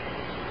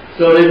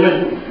 so they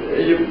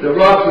wouldn't. The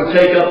rocks would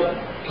take up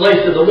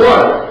place of the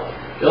water.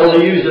 They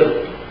only use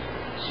a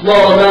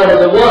small amount of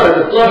the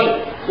water to flush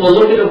it. Well,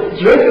 look at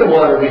the drinking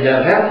water we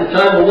have. Half the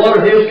time the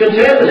water here is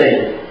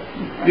contaminated.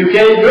 You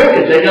can't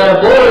drink it. They got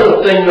to boil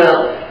the thing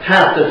out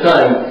half the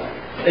time.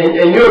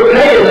 And you're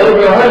paying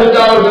over $100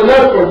 a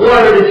month for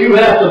water that you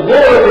have to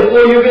boil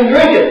before you can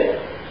drink it.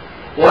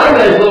 Well, I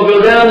might as well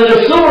go down to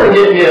the sewer and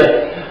get me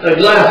a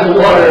glass of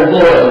water and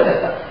boil it.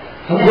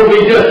 I'm going to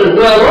be just as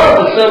well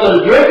off as some of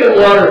the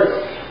drinking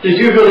water that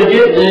you're going to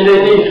get in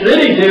these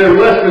cities here in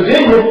West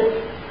Virginia.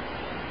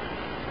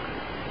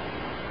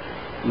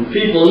 And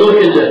people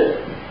looking at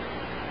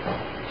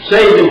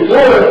saving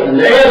forests and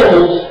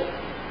animals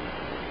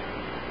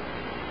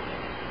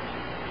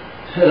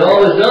and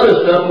all this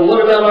other stuff, but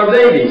what about our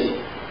babies?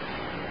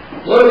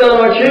 What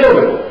about our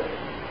children?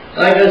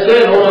 Like I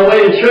said, on my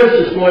way to church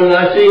this morning,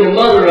 I seen a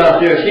mother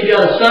out there. She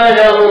got a sign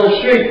out on the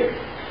street.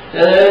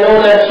 And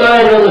on that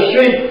sign on the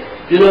street,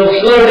 you know,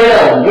 slow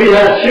down. We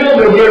have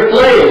children here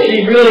playing.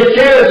 She really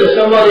cares if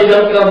somebody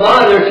don't come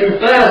by there too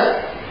fast.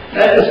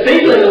 At the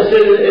speed limit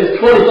is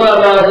 25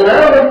 miles an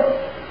hour.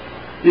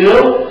 You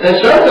know, and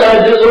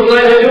sometimes it looks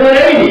like they're doing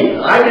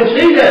 80. I can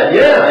see that.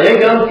 Yeah, they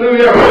come through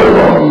there.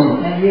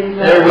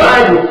 They're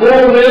riding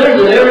four-wheelers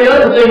and every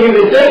other thing you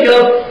can think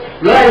of,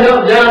 riding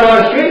up and down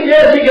our street.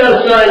 Yes, he got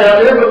a sign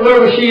out there, but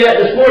where was she at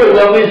this morning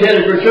while we was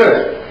headed for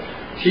church?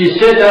 She's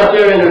sitting out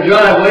there in her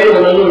driveway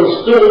on a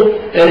little stool,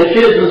 and the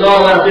kids was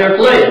all out there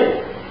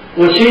playing.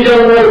 Well, she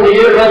don't want them to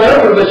get run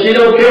over, but she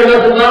don't care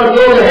nothing about them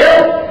going to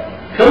hell.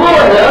 Come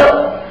on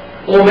now.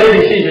 Or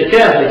maybe she's a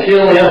Catholic. She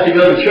only has to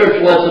go to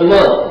church once a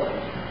month.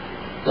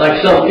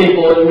 Like some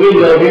people that we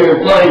know here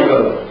in Pine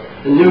Grove,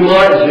 in New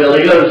Martinsville,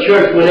 they go to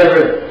church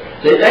whenever,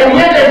 and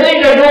yet they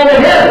think they're going to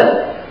heaven.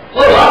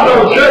 Oh, I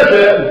go to church.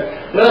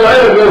 Well, I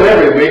don't go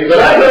every week, but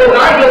I go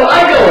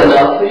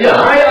enough. Yeah,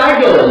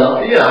 I go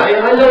enough. Yeah,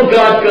 I know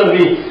God's going to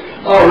be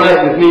all right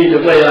with me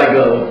the way I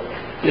go.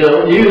 You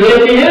know, you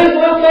think He is?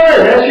 Well,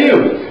 fine, that's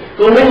you.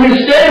 But when you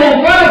stand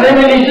in front of Him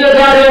and He says,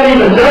 I don't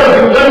even know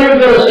you, what are you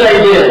going to say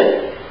then?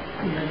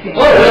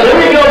 Oh, well, let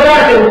me go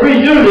back and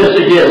redo this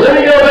again. Let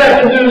me go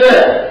back and do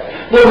that.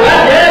 Well, my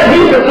dad,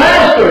 he's a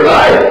pastor,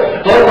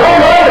 right? Oh,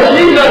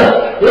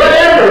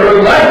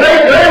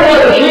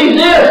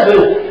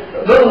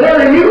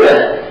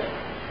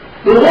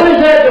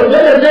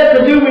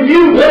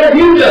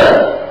 you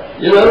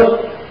done? You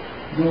know?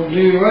 Gonna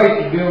do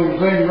right to build the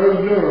same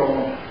road they're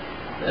on.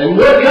 And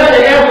what kind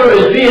of effort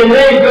is being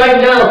made right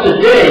now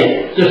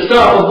today to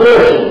stop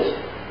abortions?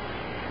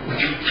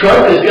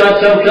 Trump has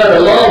got some kind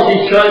of laws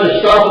he's trying to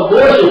stop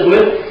abortions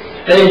with,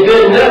 and he's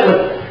been met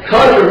with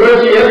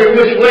controversy every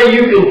which way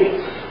you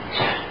can.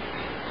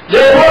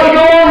 They want to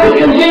go on to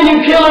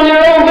continue killing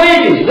their own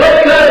babies.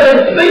 What kind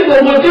of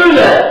people would do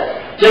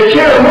that? They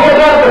care more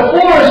about the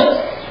forest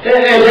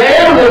and the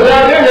animals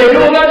out there than they do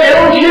about their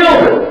own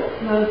children.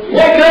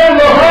 What kind of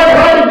a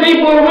hard-hearted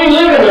people are we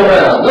living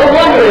around? No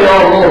wonder they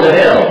all go to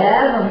hell. They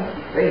have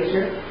them,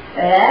 preacher.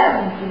 They have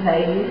them for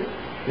babies.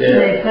 Yeah.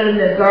 They put them in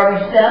the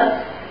garbage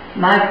dumps,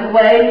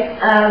 microwave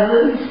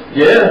ovens.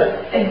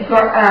 Yeah. And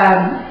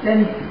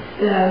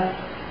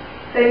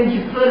things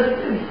you put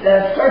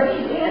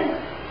turkeys in.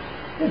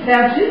 They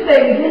found 2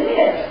 babies in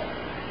it.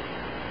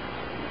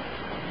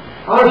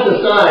 Our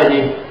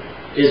society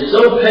is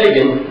so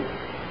pagan,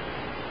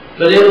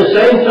 but in the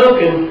same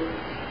token,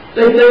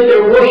 they think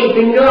they're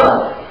worshiping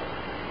God.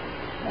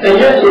 And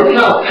yet look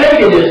how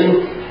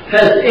paganism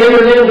has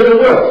entered into the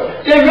world.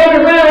 They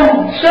run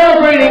around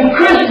celebrating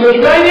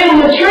Christmas right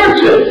in the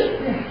churches.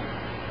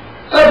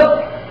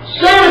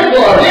 Santa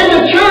Claus in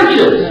the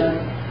churches.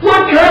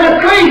 What kind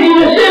of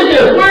craziness is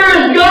this? Where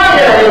is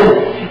God at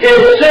in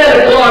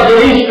Santa Claus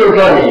and Easter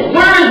bunnies?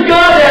 Where is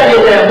God at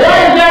in that? Why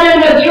is that in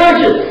the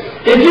churches?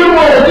 If you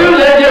want to do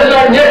that, just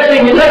like next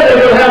thing you know, they're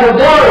going to have a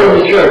bar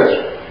in the church.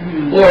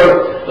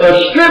 Or a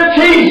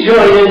striptease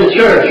joint in the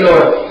church,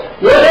 or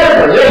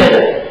whatever.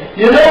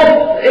 You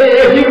know,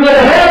 if you're going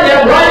to have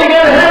that, why are you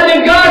going to have it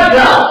in God's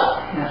house?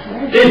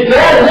 It's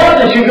bad enough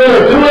that you're going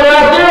to do it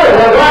out there,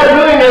 or why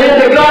doing it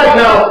into God's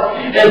house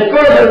and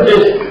further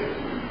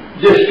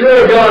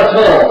destroy God's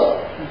house?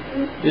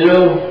 You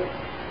know,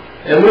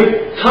 and we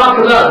talk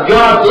about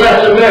God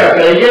bless America.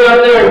 They get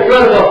up there in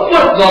front of a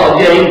football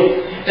game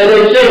and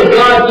they say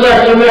God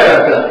bless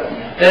America.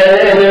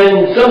 And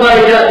then somebody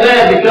got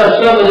mad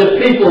because some of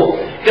the people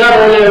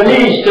got on their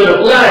knees to the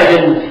flag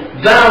and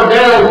bowed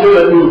down to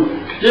it and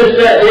this,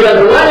 that, and the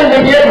other. Why did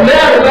they get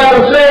mad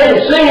about them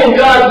singing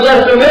God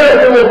bless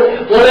America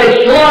when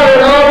they slaughtered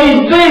all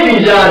these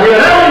babies out here?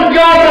 How is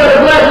God going to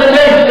bless a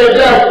nation that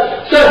does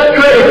such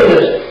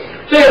craziness?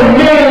 Spend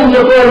millions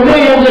upon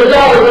millions of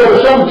dollars on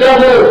some dumb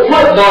little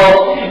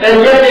football, and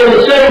yet in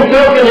the same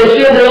token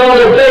they send all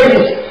their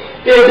babies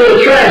into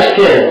a trash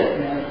can.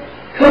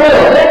 Come on,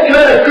 what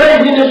kind of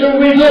craziness are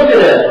we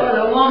looking at? Or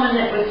the woman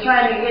that was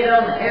trying to get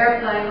on the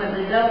airplane with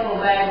the duffel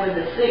bag with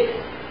a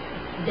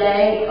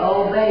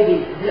 6-day-old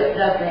baby zipped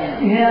up in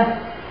it. Yeah.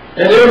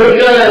 And there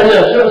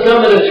was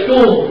some of the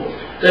schools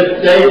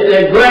that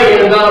they're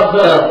bragging about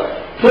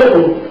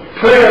putting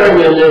prayer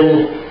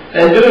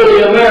and doing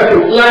the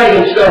American flag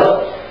and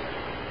stuff.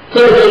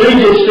 Pledge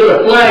allegiance to the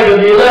flag of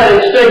the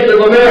United States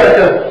of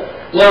America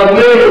while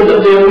millions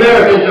of the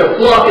Americans are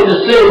flocking to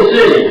Sin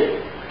City.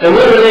 And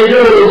what are they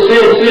doing in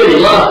Sin City,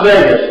 Las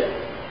Vegas,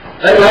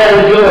 Atlanta,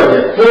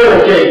 Georgia,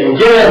 fornicating,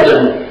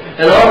 gambling,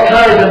 and all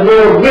kinds of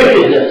more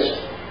wickedness?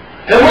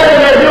 And what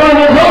are they doing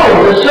at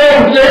home? The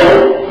same thing.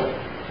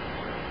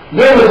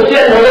 Women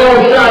sitting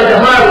alongside the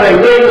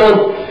highway waiting on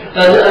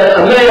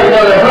a man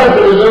while their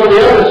husband is on the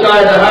other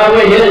side of the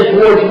highway headed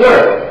towards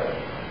work.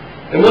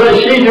 And what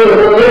is she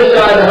doing on this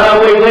side of the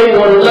highway waiting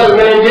on another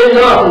man getting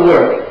off of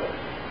work?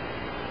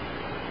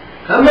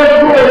 How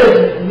much more of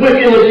this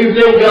wickedness you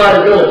think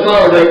God is going to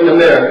tolerate in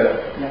America?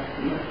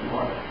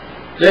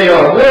 They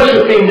are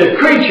worshiping the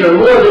creature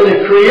more than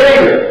the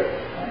Creator.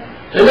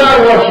 They're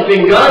not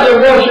worshiping God, they're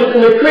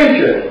worshiping the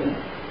creature.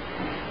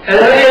 And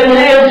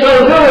so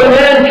doing,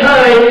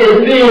 mankind is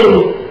being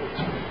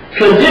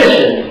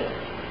conditioned.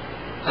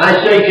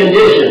 I say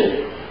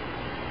conditioned,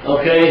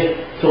 okay,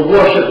 to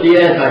worship the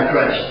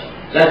Antichrist.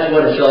 That's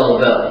what it's all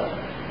about.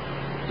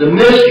 The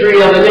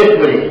mystery of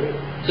iniquity.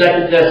 2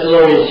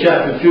 Thessalonians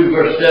chapter 2,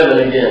 verse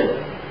 7 again.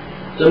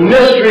 The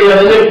mystery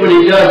of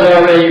iniquity does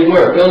already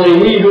work.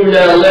 Only he who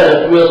now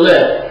letteth will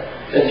let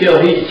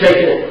until he's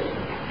taken it.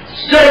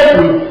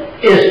 Satan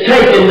is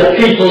taking the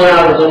people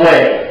out of the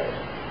way.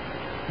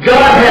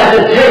 God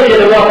hasn't taken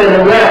them up in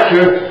the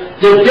rapture.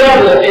 The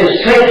devil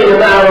is taking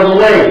them out of the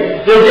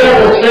way. The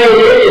devil saying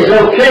it is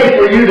okay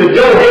for you to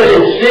go ahead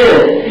and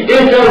sin.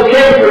 It's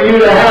okay for you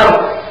to have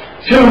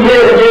 2 men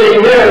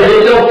getting married.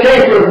 It's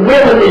okay for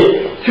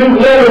two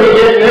women to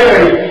get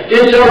married.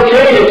 It's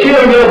okay to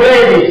kill your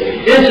babies.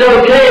 It's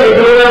okay to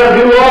go out and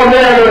do all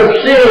manner of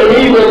sin and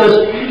evilness.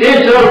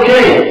 It's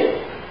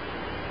okay.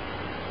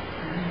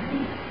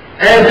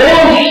 And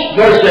then,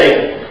 verse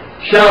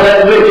 8, shall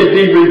that wicked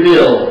be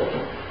revealed.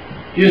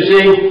 You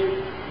see,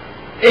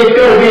 it's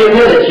going to be a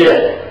minute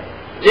yet.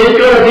 It's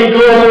going to be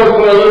going on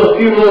for a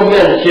few more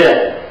minutes yet.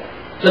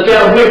 But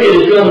that wicked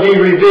is going to be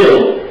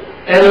revealed.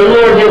 And the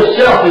Lord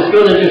himself is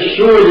going to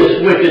destroy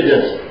this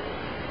wickedness.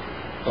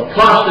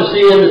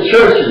 Apostasy in the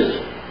churches.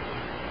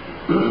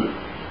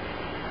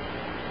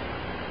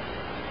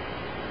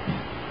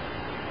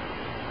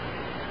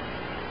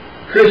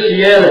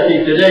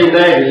 Christianity Today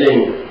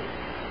magazine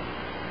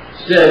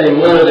said in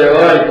one of their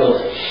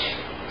articles,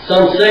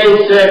 some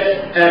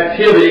same-sex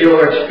activity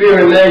or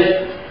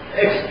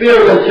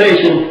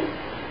experimentation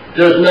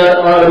does not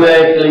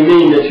automatically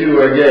mean that you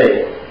are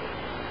gay.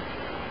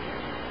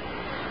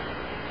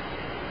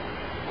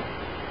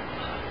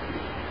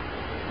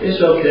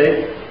 It's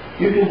okay.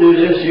 You can do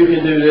this, you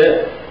can do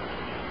that.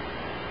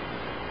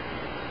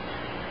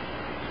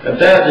 A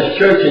Baptist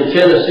church in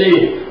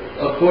Tennessee,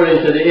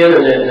 according to the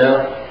internet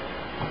now,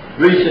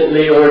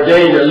 recently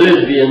ordained a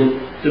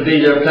lesbian to be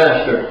their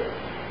pastor.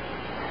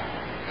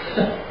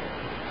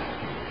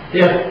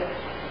 Yeah.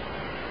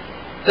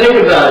 Think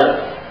about it.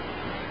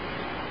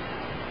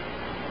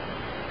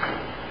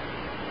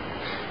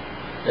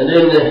 And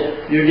then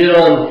you get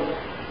on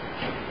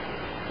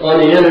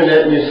the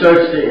internet and you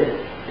search the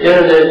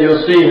internet,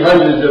 you'll see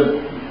hundreds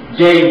of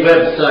gay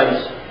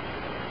websites.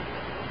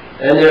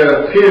 And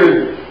they're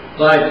appeared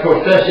by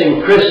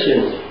professing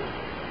Christians.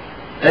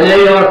 And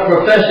they are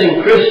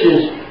professing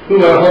Christians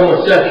who are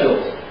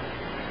homosexuals.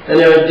 And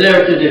they're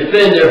there to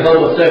defend their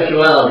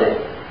homosexuality.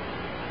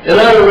 In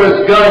other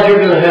words, God, you're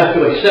going to have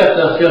to accept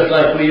us just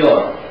like we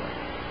are.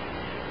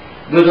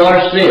 With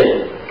our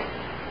sin.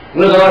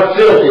 With our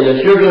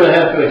filthiness, you're going to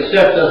have to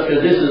accept us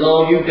because this is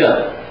all you've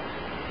got.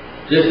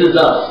 This is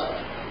us.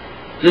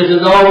 This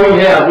is all we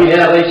have. We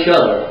have each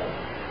other.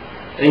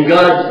 And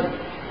God,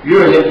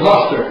 you're an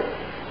imposter.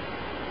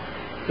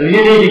 So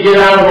you need to get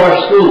out of our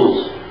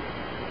schools.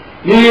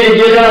 You need to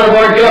get out of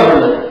our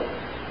government.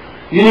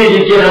 You need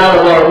to get out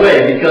of our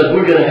way because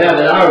we're going to have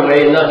it our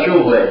way and not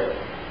your way.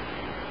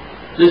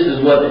 This is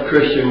what the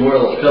Christian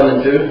world is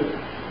coming to.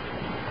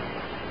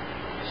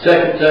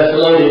 2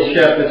 Thessalonians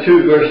chapter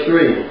 2, verse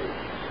 3.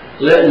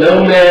 Let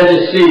no man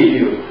deceive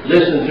you.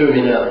 Listen to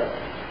me now.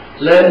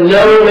 Let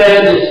no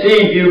man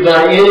deceive you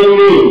by any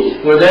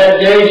means, for that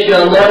day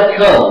shall not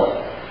come,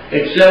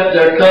 except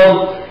there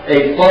come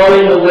a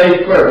falling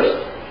away first,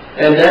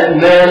 and that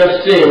man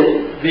of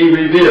sin be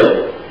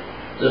revealed,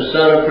 the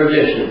son of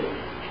perdition.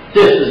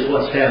 This is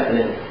what's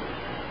happening.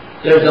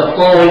 There's a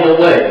falling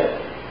away.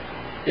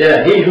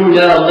 Yeah, he who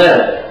now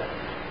left,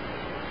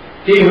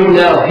 he who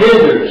now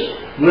hinders,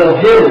 will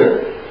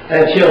hinder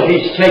until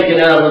he's taken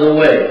out of the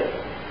way.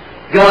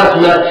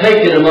 God's not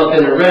taking them up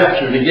in a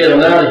rapture to get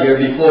them out of here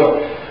before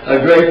a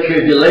great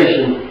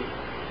tribulation.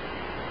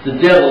 The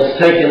devil's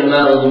taking them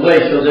out of the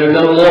way, so they're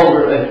no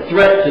longer a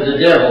threat to the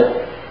devil.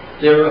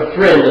 They're a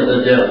friend of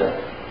the devil.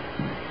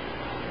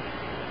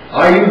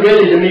 Are you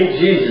ready to meet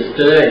Jesus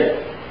today?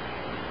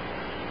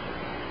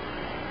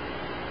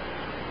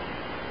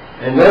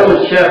 In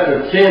Romans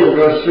chapter 10,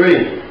 verse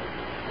 3,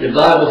 the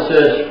Bible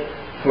says,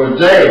 for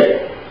they,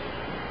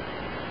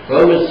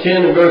 Romans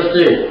 10, verse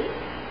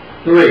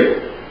 3,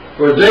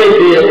 for they,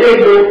 being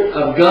ignorant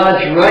of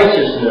God's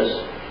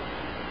righteousness,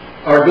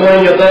 are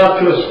going about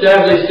to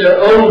establish their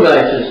own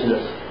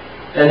righteousness,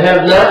 and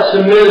have not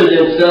submitted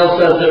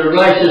themselves unto the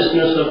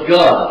righteousness of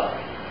God.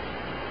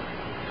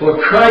 For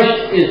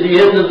Christ is the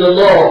end of the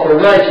law for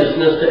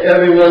righteousness to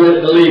everyone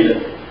that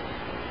believeth.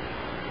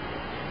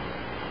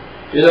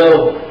 You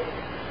know,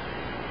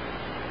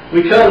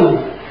 we come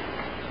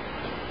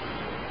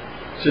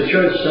to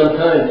church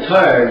sometimes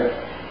tired,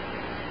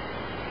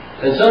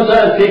 and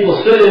sometimes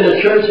people sit in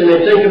the church and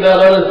they think about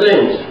other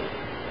things.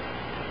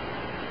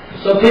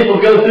 Some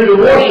people go through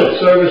the worship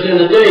service in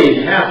the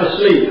day half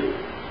asleep,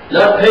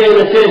 not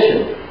paying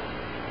attention.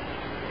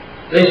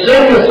 They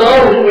sing the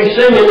songs that we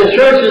sing in the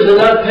churches and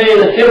not paying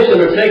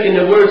attention or taking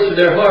the words to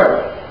their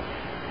heart.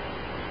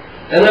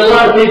 And a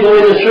lot of people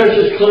in the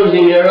churches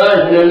closing their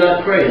eyes and they're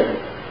not praying.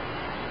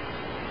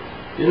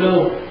 You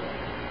know,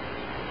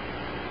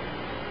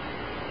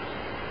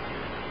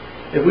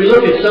 if we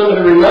look at some of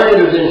the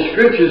reminders in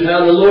Scriptures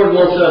how the Lord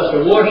wants us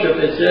to worship,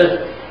 it says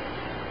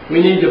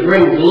we need to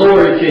bring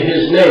glory to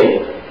His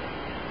name.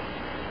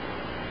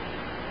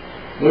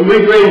 When we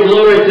bring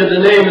glory to the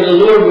name of the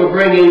Lord, we're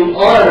bringing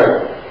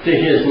honor to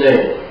His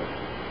name.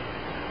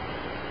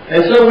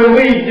 And so when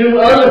we do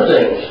other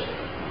things,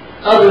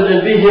 other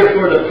than be here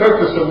for the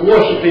purpose of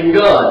worshiping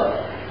God,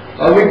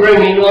 are we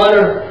bringing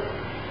honor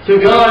to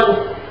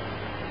God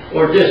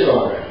or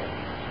dishonor?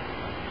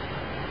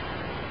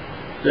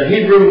 The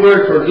Hebrew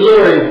word for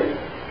glory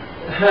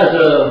has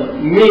a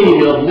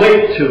meaning of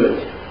weight to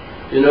it.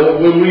 You know,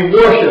 when we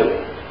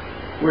worship,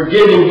 we're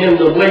giving Him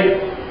the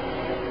weight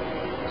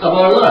of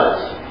our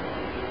lives.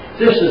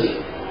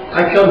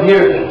 I come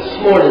here this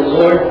morning,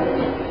 Lord.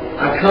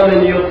 I come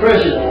into your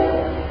presence.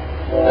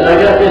 And I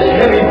got this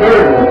heavy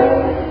burden.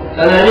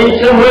 And I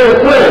need somewhere to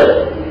put it.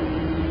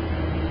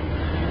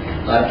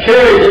 I've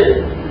carried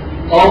it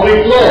all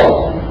week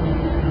long.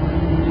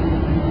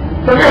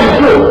 But I'm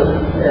through it.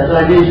 As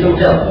I need some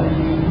help.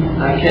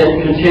 I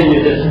can't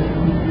continue this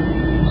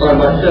on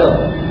myself.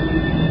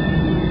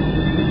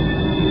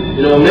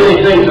 You know,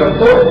 many things are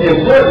important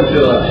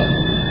to us.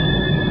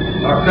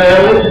 Our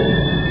family,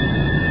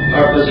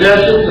 our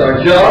possessions,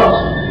 our jobs,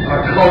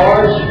 our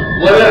cars,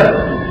 whatever.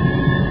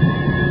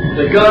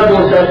 But God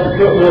wants us to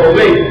put more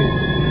weight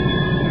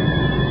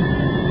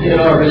in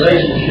our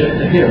relationship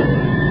to Him.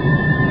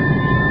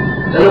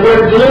 And the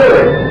word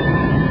glory,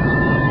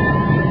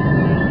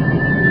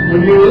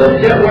 when you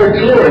that word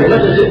glory, what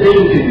does it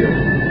mean to you?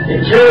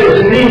 It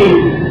carries the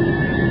meaning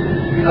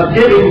of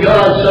giving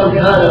God some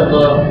kind of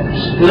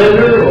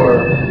splendor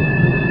or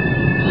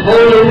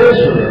holiness,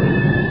 or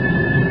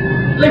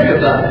think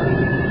about it.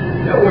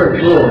 That word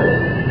glory,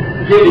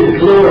 giving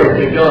glory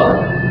to God.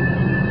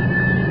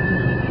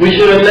 We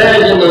should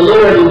imagine the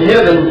Lord in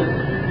heaven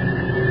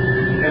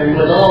and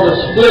with all the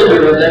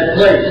splendor of that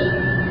place.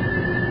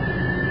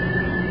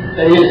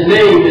 And His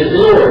name is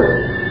Lord,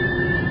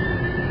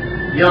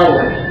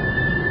 Yahweh.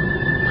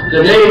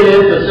 The name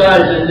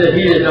emphasizes that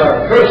He is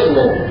our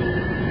personal,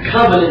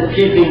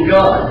 covenant-keeping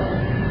God.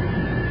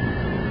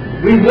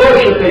 We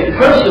worship a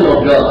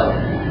personal God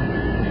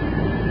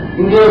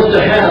who wants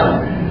to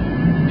have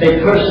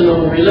a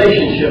personal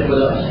relationship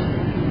with us.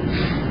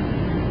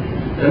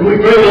 And we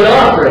bring an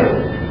offering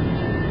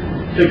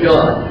to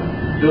God.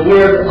 The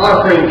word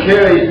offering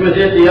carries with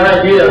it the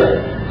idea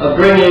of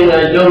bringing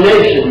a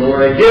donation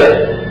or a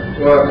gift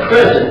or a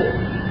present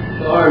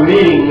to our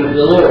meeting with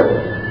the Lord.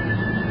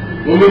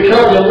 When we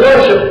come to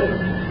worship,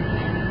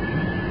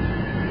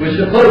 we're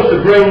supposed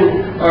to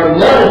bring our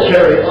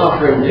monetary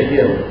offering to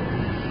Him,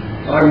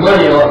 our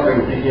money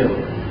offering to Him,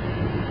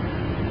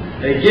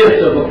 a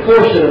gift of a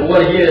portion of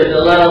what He has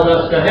allowed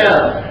us to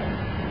have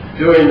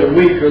during the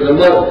week or the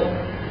month,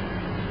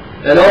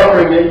 an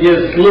offering that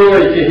gives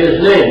glory to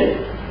His name.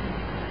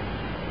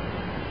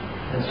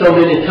 And so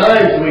many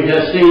times we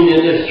have seen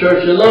in this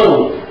church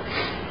alone,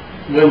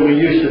 when we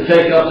used to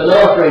take up an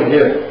offering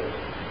here,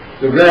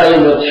 the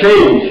rattling of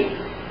change.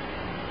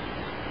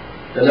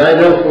 And I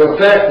know for a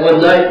fact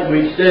one night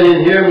we stood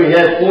in here, we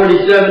had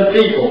 47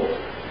 people.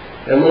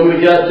 And when we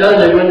got done,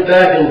 they went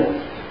back and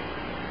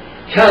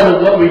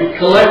counted what we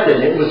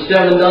collected. It was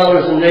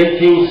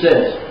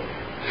 $7.18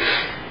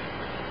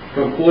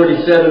 from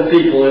 47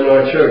 people in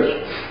our church.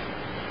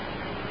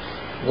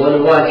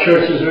 Wonder why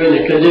churches are in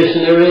the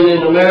condition they're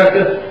in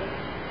America?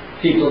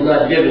 People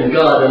not giving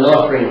God an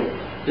offering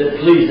that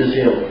pleases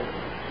Him.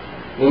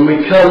 When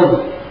we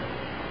come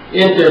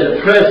into the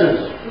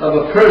presence of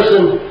a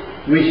person,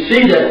 we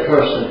see that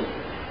person.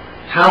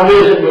 How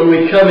is it when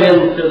we come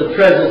into the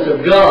presence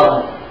of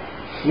God,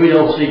 we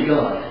don't see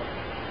God?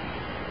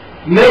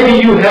 Maybe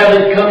you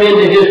haven't come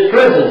into His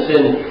presence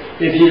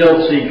if you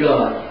don't see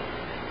God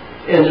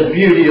and the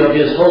beauty of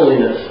His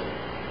holiness.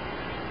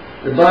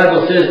 The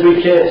Bible says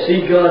we can't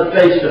see God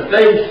face to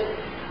face,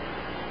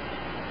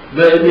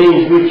 but it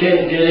means we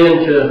can't get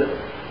into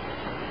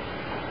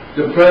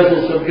the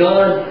presence of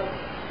God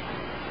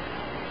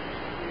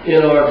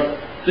in our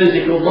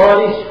physical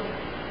bodies.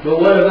 But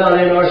what about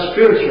in our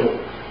spiritual?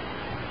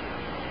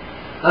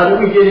 How do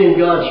we get in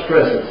God's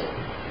presence?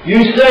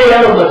 You say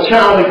I'm a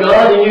child of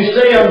God, and you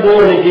say I'm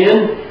born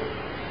again,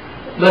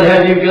 but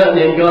have you gotten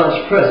in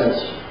God's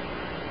presence?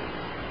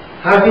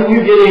 How can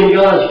you get in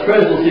God's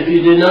presence if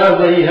you deny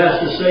what He has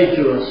to say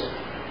to us?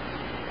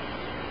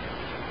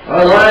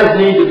 Our lives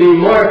need to be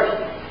marked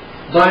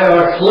by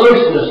our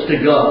closeness to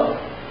God.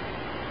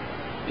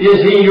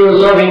 Is He your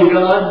loving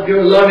God,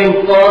 your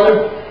loving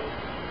Father?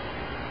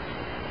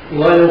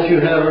 Why don't you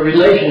have a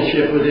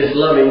relationship with this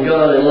loving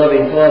God and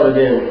loving Father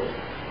then?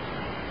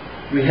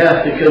 We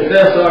have to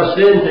confess our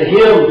sin to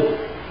Him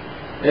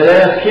and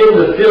ask Him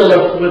to fill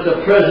us with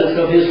the presence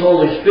of His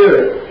Holy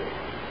Spirit.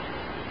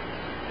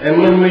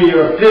 And when we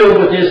are filled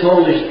with His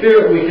Holy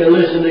Spirit, we can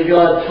listen to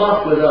God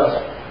talk with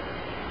us.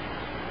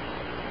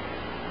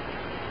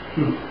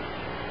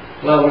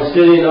 While we're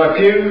sitting in our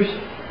pews,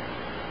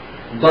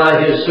 by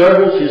His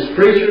servants, His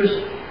preachers,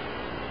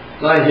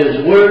 by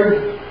His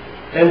Word,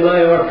 and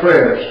by our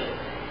prayers.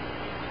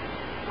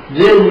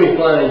 Then we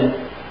find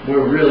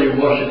we're really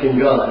worshiping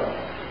God.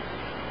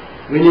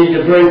 We need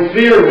to bring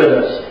fear with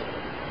us.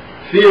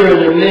 Fear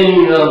in the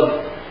meaning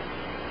of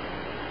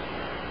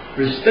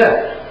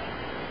respect.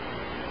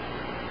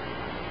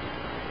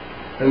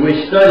 And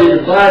we study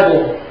the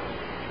Bible,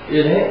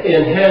 it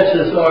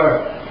enhances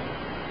our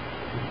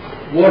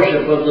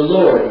worship of the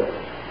Lord.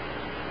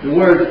 The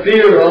word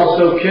fear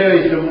also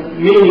carries the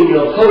meaning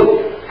of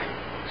hope.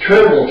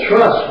 Tremble,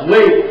 trust,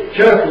 wait,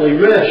 carefully,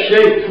 rest,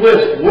 shake,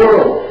 twist,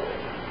 whirl.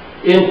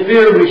 In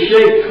fear we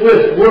shake,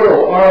 twist,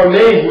 whirl our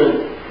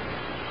amazement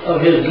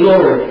of His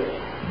glory.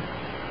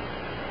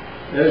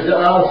 There's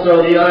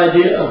also the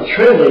idea of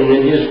trembling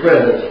in His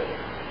presence.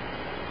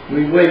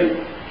 We wait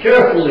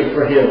carefully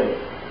for Him.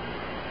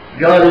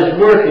 God is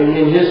working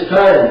in His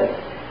time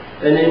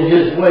and in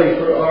His way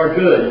for our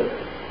good.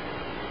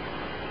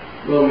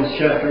 Romans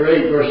chapter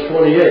 8, verse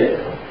 28.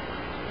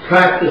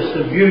 Practice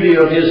the beauty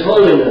of His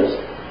holiness.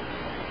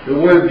 The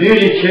word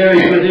beauty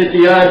carries with it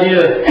the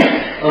idea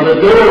of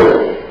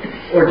adornment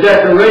or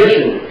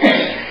decoration.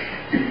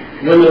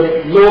 When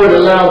the Lord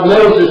allowed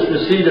Moses to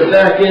see the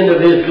back end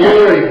of His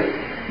glory,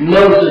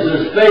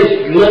 Moses'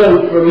 face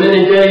glowed for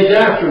many days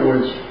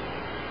afterwards.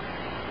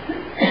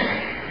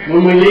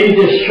 When we leave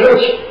this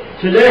church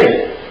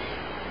today,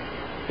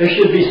 there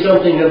should be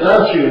something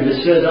about you that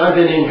says, I've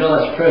been in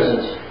God's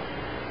presence.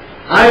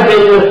 I've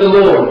been with the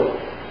Lord.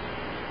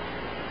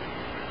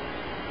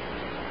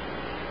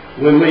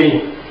 When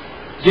we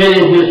get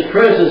in His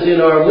presence in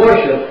our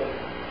worship,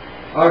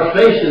 Our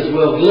faces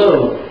will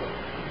glow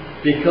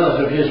because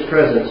of His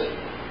presence.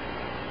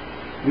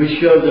 We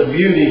show the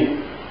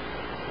beauty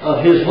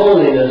of His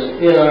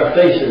holiness in our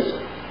faces.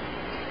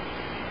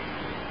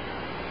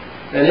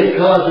 And it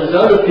causes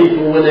other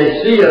people, when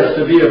they see us,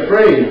 to be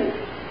afraid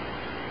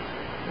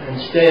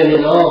and stand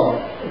in awe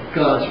of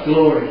God's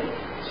glory.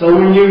 So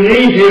when you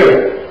leave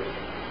here,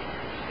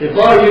 if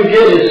all you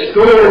get is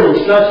scorn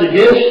and such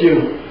against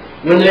you,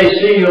 when they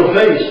see your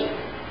face,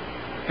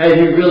 have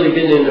you really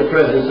been in the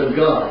presence of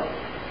God?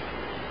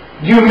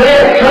 You may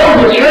have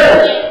come to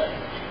church,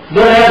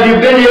 but have you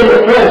been in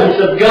the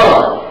presence of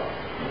God?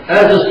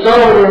 As the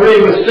song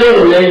Marie was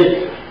singing,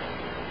 they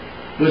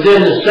was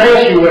in the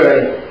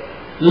sanctuary,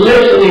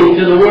 listening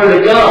to the Word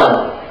of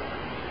God,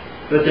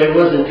 but they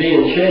wasn't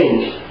being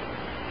changed,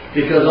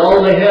 because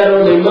all they had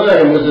on their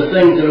mind was the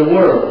things of the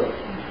world.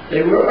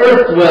 They were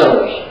earth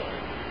dwellers.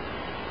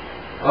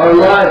 Our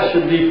lives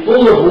should be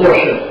full of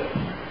worship,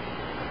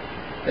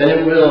 and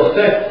it will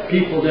affect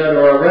people that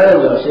are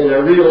around us in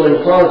a real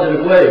and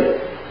positive way.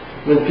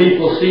 When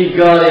people see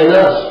God in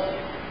us,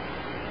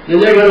 then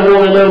they're going to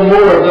want to know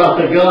more about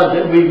the God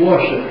that we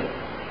worship.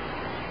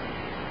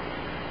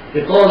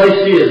 If all they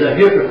see is a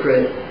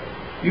hypocrite,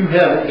 you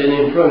haven't been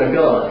in front of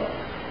God.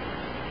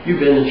 You've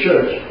been in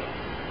church.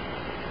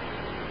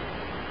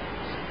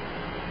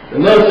 The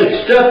most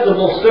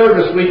acceptable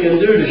service we can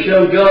do to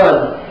show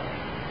God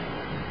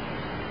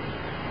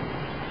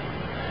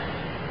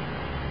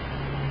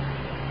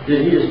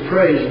that He is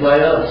praised by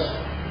us,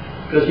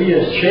 because He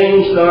has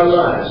changed our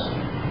lives.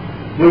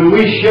 When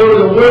we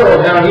show the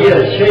world how He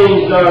has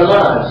changed our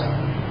lives,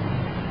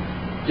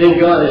 then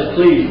God is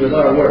pleased with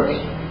our works.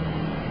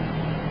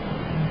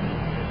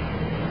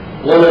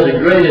 One of the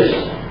greatest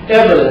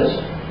evidence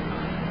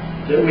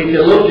that we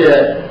can look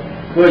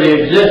at for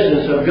the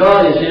existence of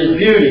God is His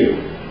beauty.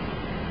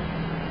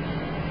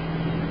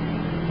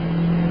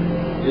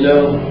 You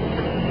know,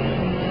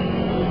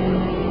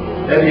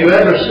 have you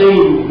ever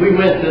seen, we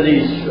went to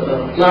these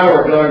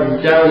flower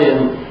gardens down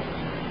in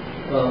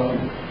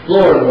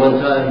Florida one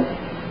time,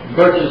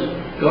 Birch's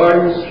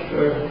Gardens,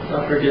 or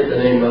I forget the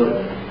name of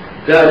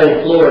it, down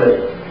in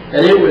Florida.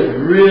 And it was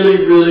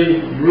really,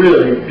 really,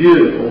 really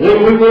beautiful.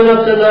 When we went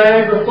up to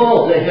Niagara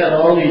Falls, they had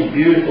all these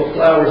beautiful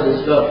flowers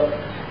and stuff.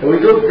 And we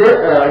took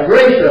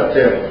Grace up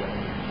there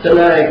to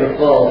Niagara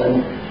Falls.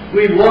 And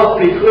we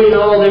walked between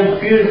all them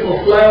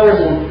beautiful flowers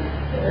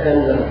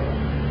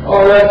and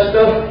all that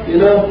stuff, you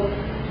know.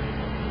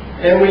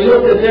 And we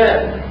looked at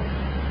that.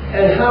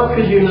 And how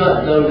could you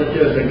not know that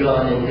there's a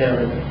God in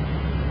heaven?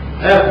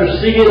 After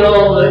seeing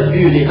all that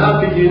beauty, how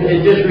could you?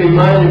 It just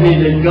reminded me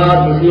that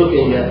God was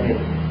looking at me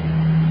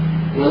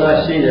when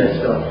I see that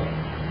stuff.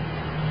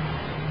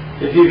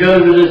 If you go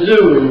to the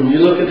zoo and you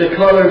look at the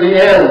color of the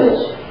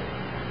animals,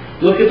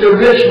 look at the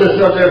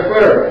richness of their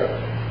fur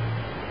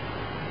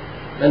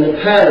and the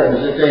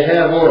patterns that they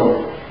have on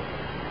them.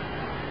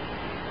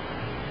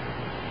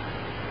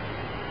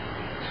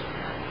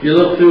 You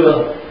look through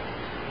a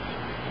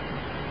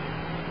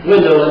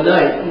window at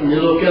night and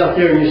you look out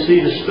there and you see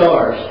the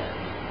stars.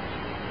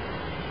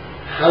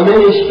 How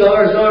many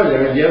stars are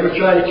there? Have you ever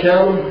tried to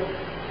count them?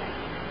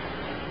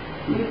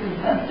 You can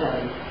have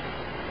those.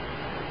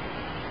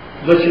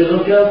 But you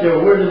look out there,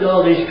 where did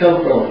all these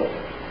come from?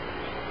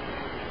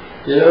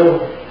 You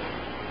know?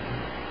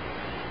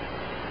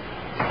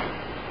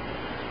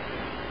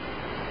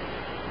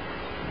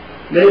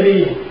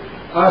 Maybe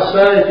our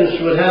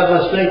scientists would have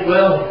us think,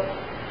 well,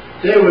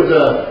 there was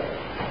a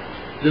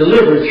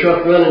delivery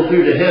truck running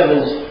through the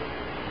heavens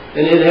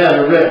and it had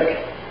a wreck.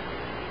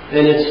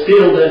 And it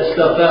spilled that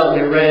stuff out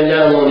and it ran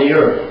down on the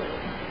earth.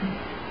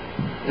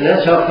 And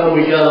that's how come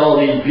we got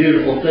all these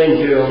beautiful things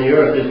here on the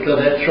earth, is because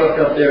that truck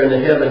up there in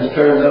the heavens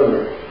turned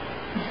over.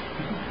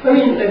 I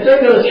mean, if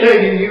they're going to tell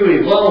you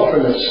you evolved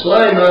from the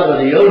slime out of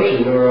the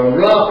ocean or a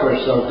rock or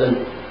something,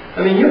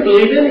 I mean, you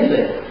believe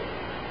anything.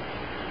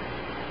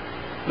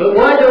 But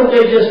why don't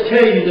they just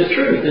tell you the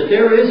truth, that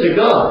there is a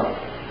God?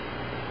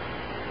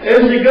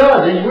 There's a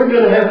God that we're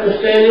going to have to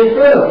stand in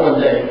front of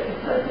one day.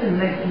 Let them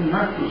make them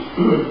monkeys.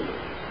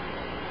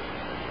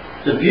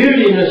 The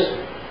beautiness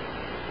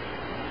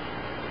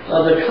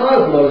of the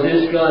cosmos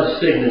is God's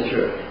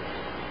signature.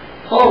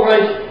 Paul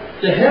writes,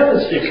 the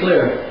heavens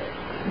declare,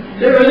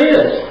 there it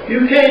is.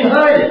 You can't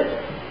hide it.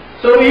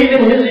 So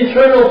even His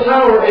eternal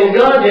power and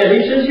Godhead,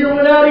 He says, you're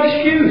without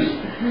excuse.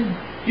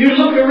 You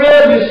look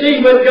around, you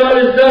see what God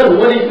has done,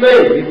 what He's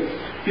made.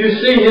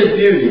 You see His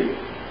beauty.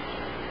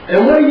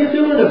 And what are you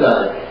doing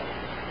about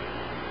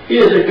it? He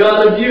is a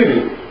God of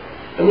beauty.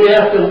 And we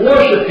have to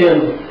worship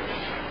Him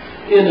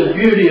in the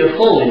beauty of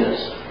holiness.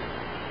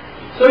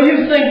 So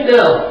you think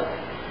now,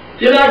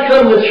 did I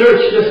come to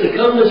church just to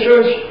come to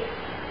church?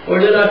 Or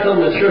did I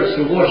come to church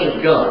to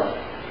worship God?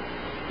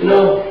 You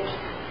know,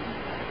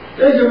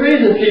 there's a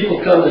reason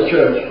people come to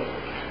church.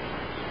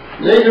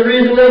 And there's a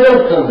reason they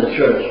don't come to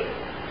church.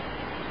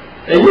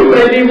 And you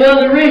may be one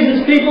of the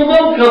reasons people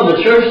won't come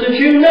to church that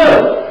you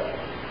know.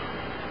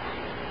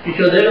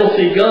 Because they don't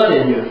see God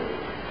in you.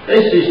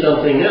 They see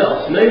something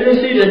else. Maybe they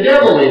see the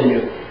devil in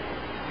you.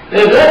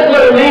 If that's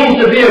what it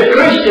means to be a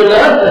Christian,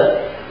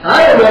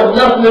 I don't want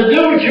nothing to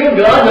do with your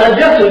God, and I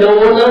definitely don't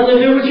want nothing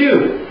to do with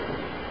you.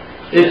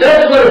 If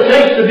that's what it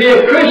takes to be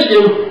a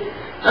Christian,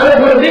 I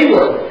don't want to be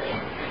one.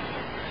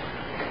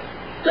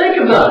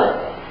 Think about it.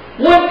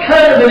 What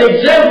kind of an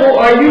example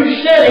are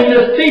you setting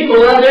to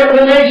people out there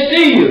when they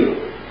see you?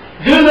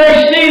 Do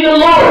they see the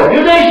Lord?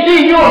 Do they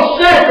see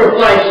your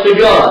sacrifice to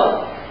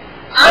God?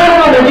 I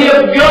want to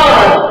give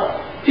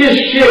God His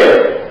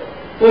share.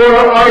 Or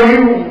are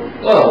you,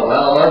 oh,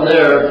 well, I'm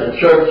there at the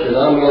church and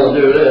I'm going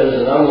to do this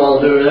and I'm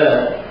going to do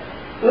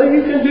that. Well,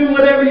 you can do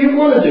whatever you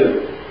want to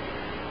do.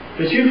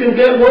 But you can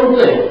bet one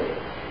thing.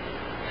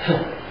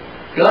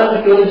 God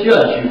is going to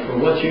judge you for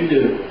what you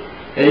do.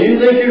 And you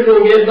think you're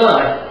going to get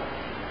by.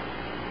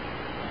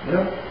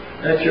 Well,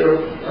 that's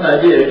your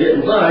idea of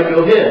getting by.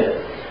 Go ahead.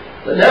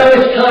 But now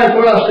it's time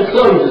for us to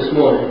close this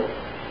morning.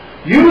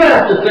 You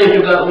have to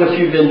think about what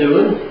you've been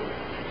doing.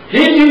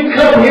 Did you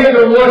come here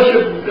to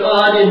worship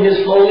God in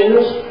His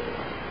holiness?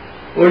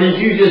 Or did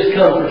you just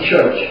come for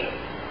church?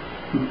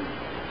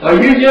 Are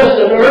you just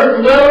an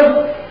earth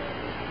dweller?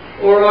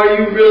 Or are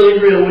you really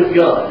real with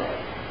God?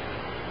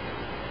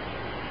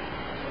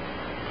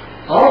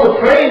 All the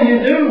praying you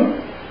do,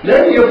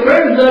 maybe your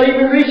prayer's not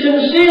even reaching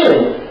the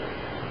ceiling.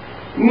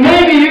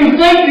 Maybe you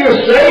think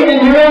you're saved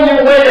and you're on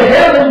your way to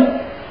heaven.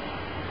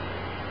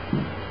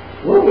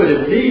 What would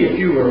it be if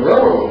you were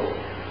wrong?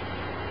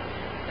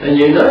 And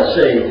you're not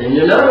saved and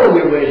you're not on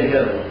your way to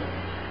heaven?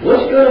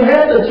 What's going to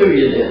happen to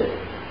you then?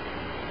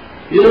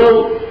 You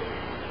know,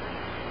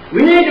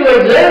 we need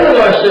to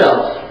examine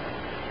ourselves.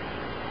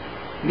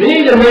 We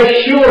need to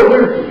make sure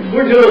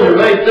we're doing the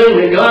right thing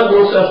that God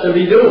wants us to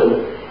be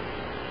doing.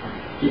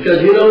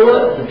 Because you know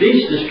what? The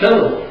beast is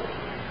coming.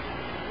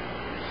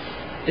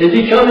 Is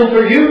he coming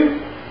for you?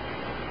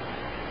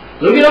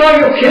 Look at all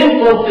your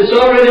kinfolk that's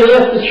already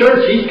left the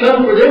church. He's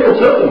come for them and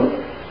took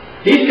them.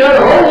 He's got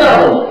a hold of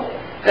them.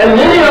 And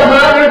many of them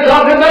out there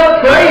talking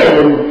about praying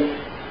and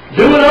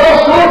doing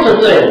all sorts of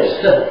things.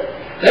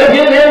 They're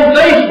getting on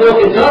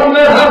Facebook and talking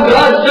about how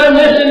God's done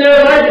this in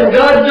their life and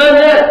God's done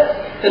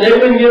that. And they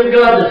wouldn't give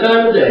God the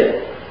time of day.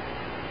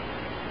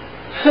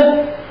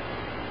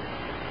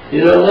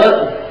 You know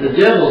what? The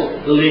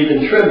devils believe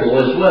and tremble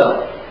as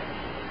well.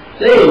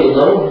 They ain't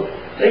alone.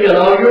 They got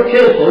all your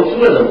kinfolks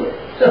with them.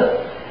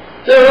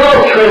 They're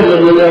all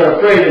trembling when they're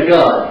afraid of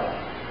God.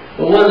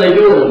 But what are they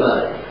doing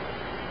about it?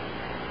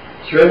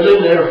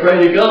 Trembling, they're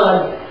afraid of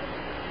God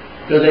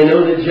because they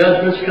know that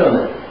judgment's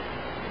coming.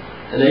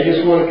 And they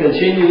just want to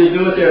continue to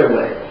do it their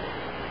way.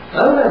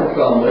 I don't have a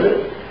problem with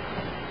it.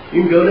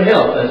 You can go to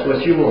hell if that's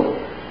what you want.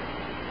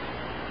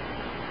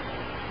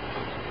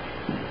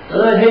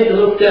 And I'd hate to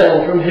look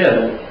down from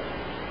heaven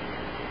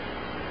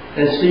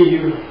and see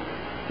you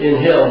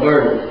in hell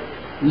burning,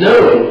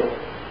 knowing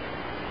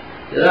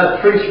that I've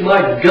preached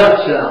my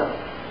guts out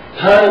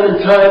time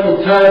and time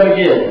and time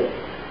again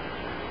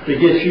to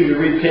get you to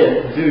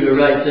repent and do the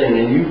right thing,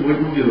 and you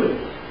wouldn't do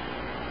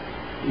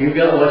it. You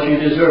got what you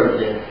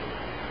deserved then.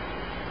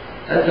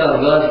 That's how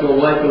God's going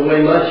to wipe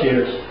away my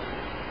tears.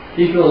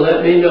 He's going to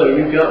let me know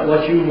you got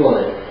what you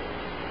wanted.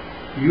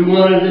 You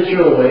wanted it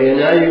your way, and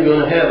now you're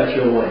going to have it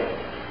your way.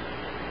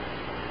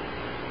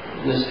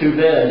 And it's too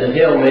bad that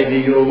hell may be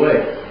your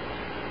way.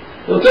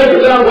 Well, think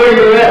about where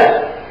you're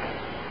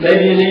at.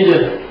 Maybe you need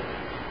to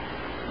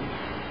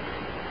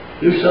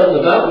do something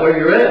about where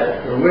you're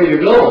at, or where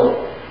you're going,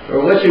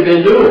 or what you've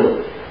been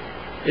doing.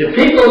 If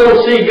people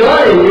don't see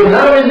God in you,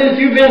 how is it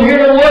you've been here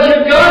to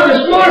worship God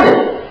this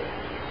morning?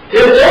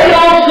 If they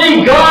don't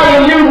see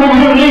God in you when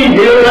you leave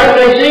here, like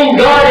they seen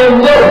God in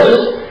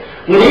Moses,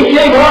 when he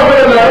came off of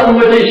the mountain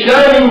with his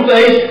shining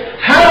face,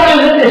 how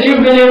is it that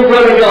you've been in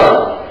front of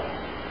God?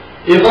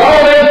 If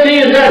all they see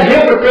is that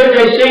hypocrite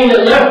they seen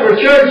that left for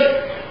church,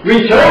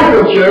 returned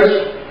from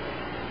church,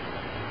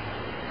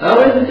 how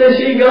is it they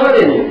see God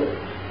in you?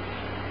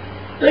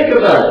 Think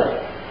about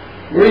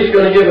it. Marie's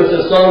going to give us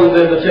a song of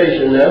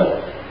invitation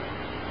now.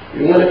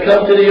 You want to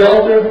come to the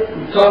altar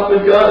and talk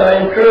with God?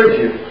 I encourage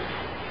you.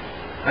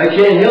 I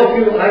can't help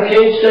you. I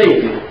can't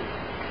save you.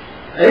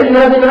 There's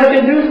nothing I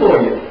can do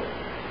for you.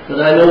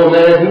 But I know a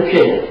man who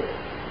can.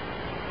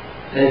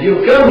 And if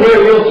you'll come here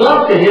and you'll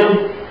talk to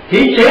him,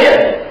 he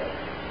can.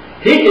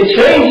 He can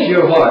change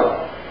your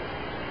heart.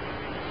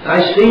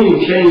 I've seen him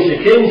change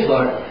the king's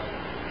heart.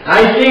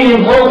 I've seen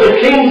him hold the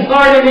king's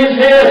heart in his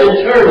hand and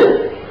turn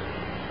it.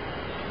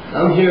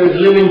 I'm here as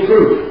living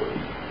proof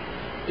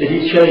that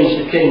he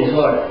changed the king's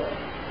heart.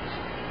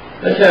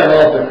 Let's have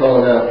altar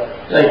call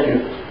now. Thank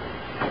you.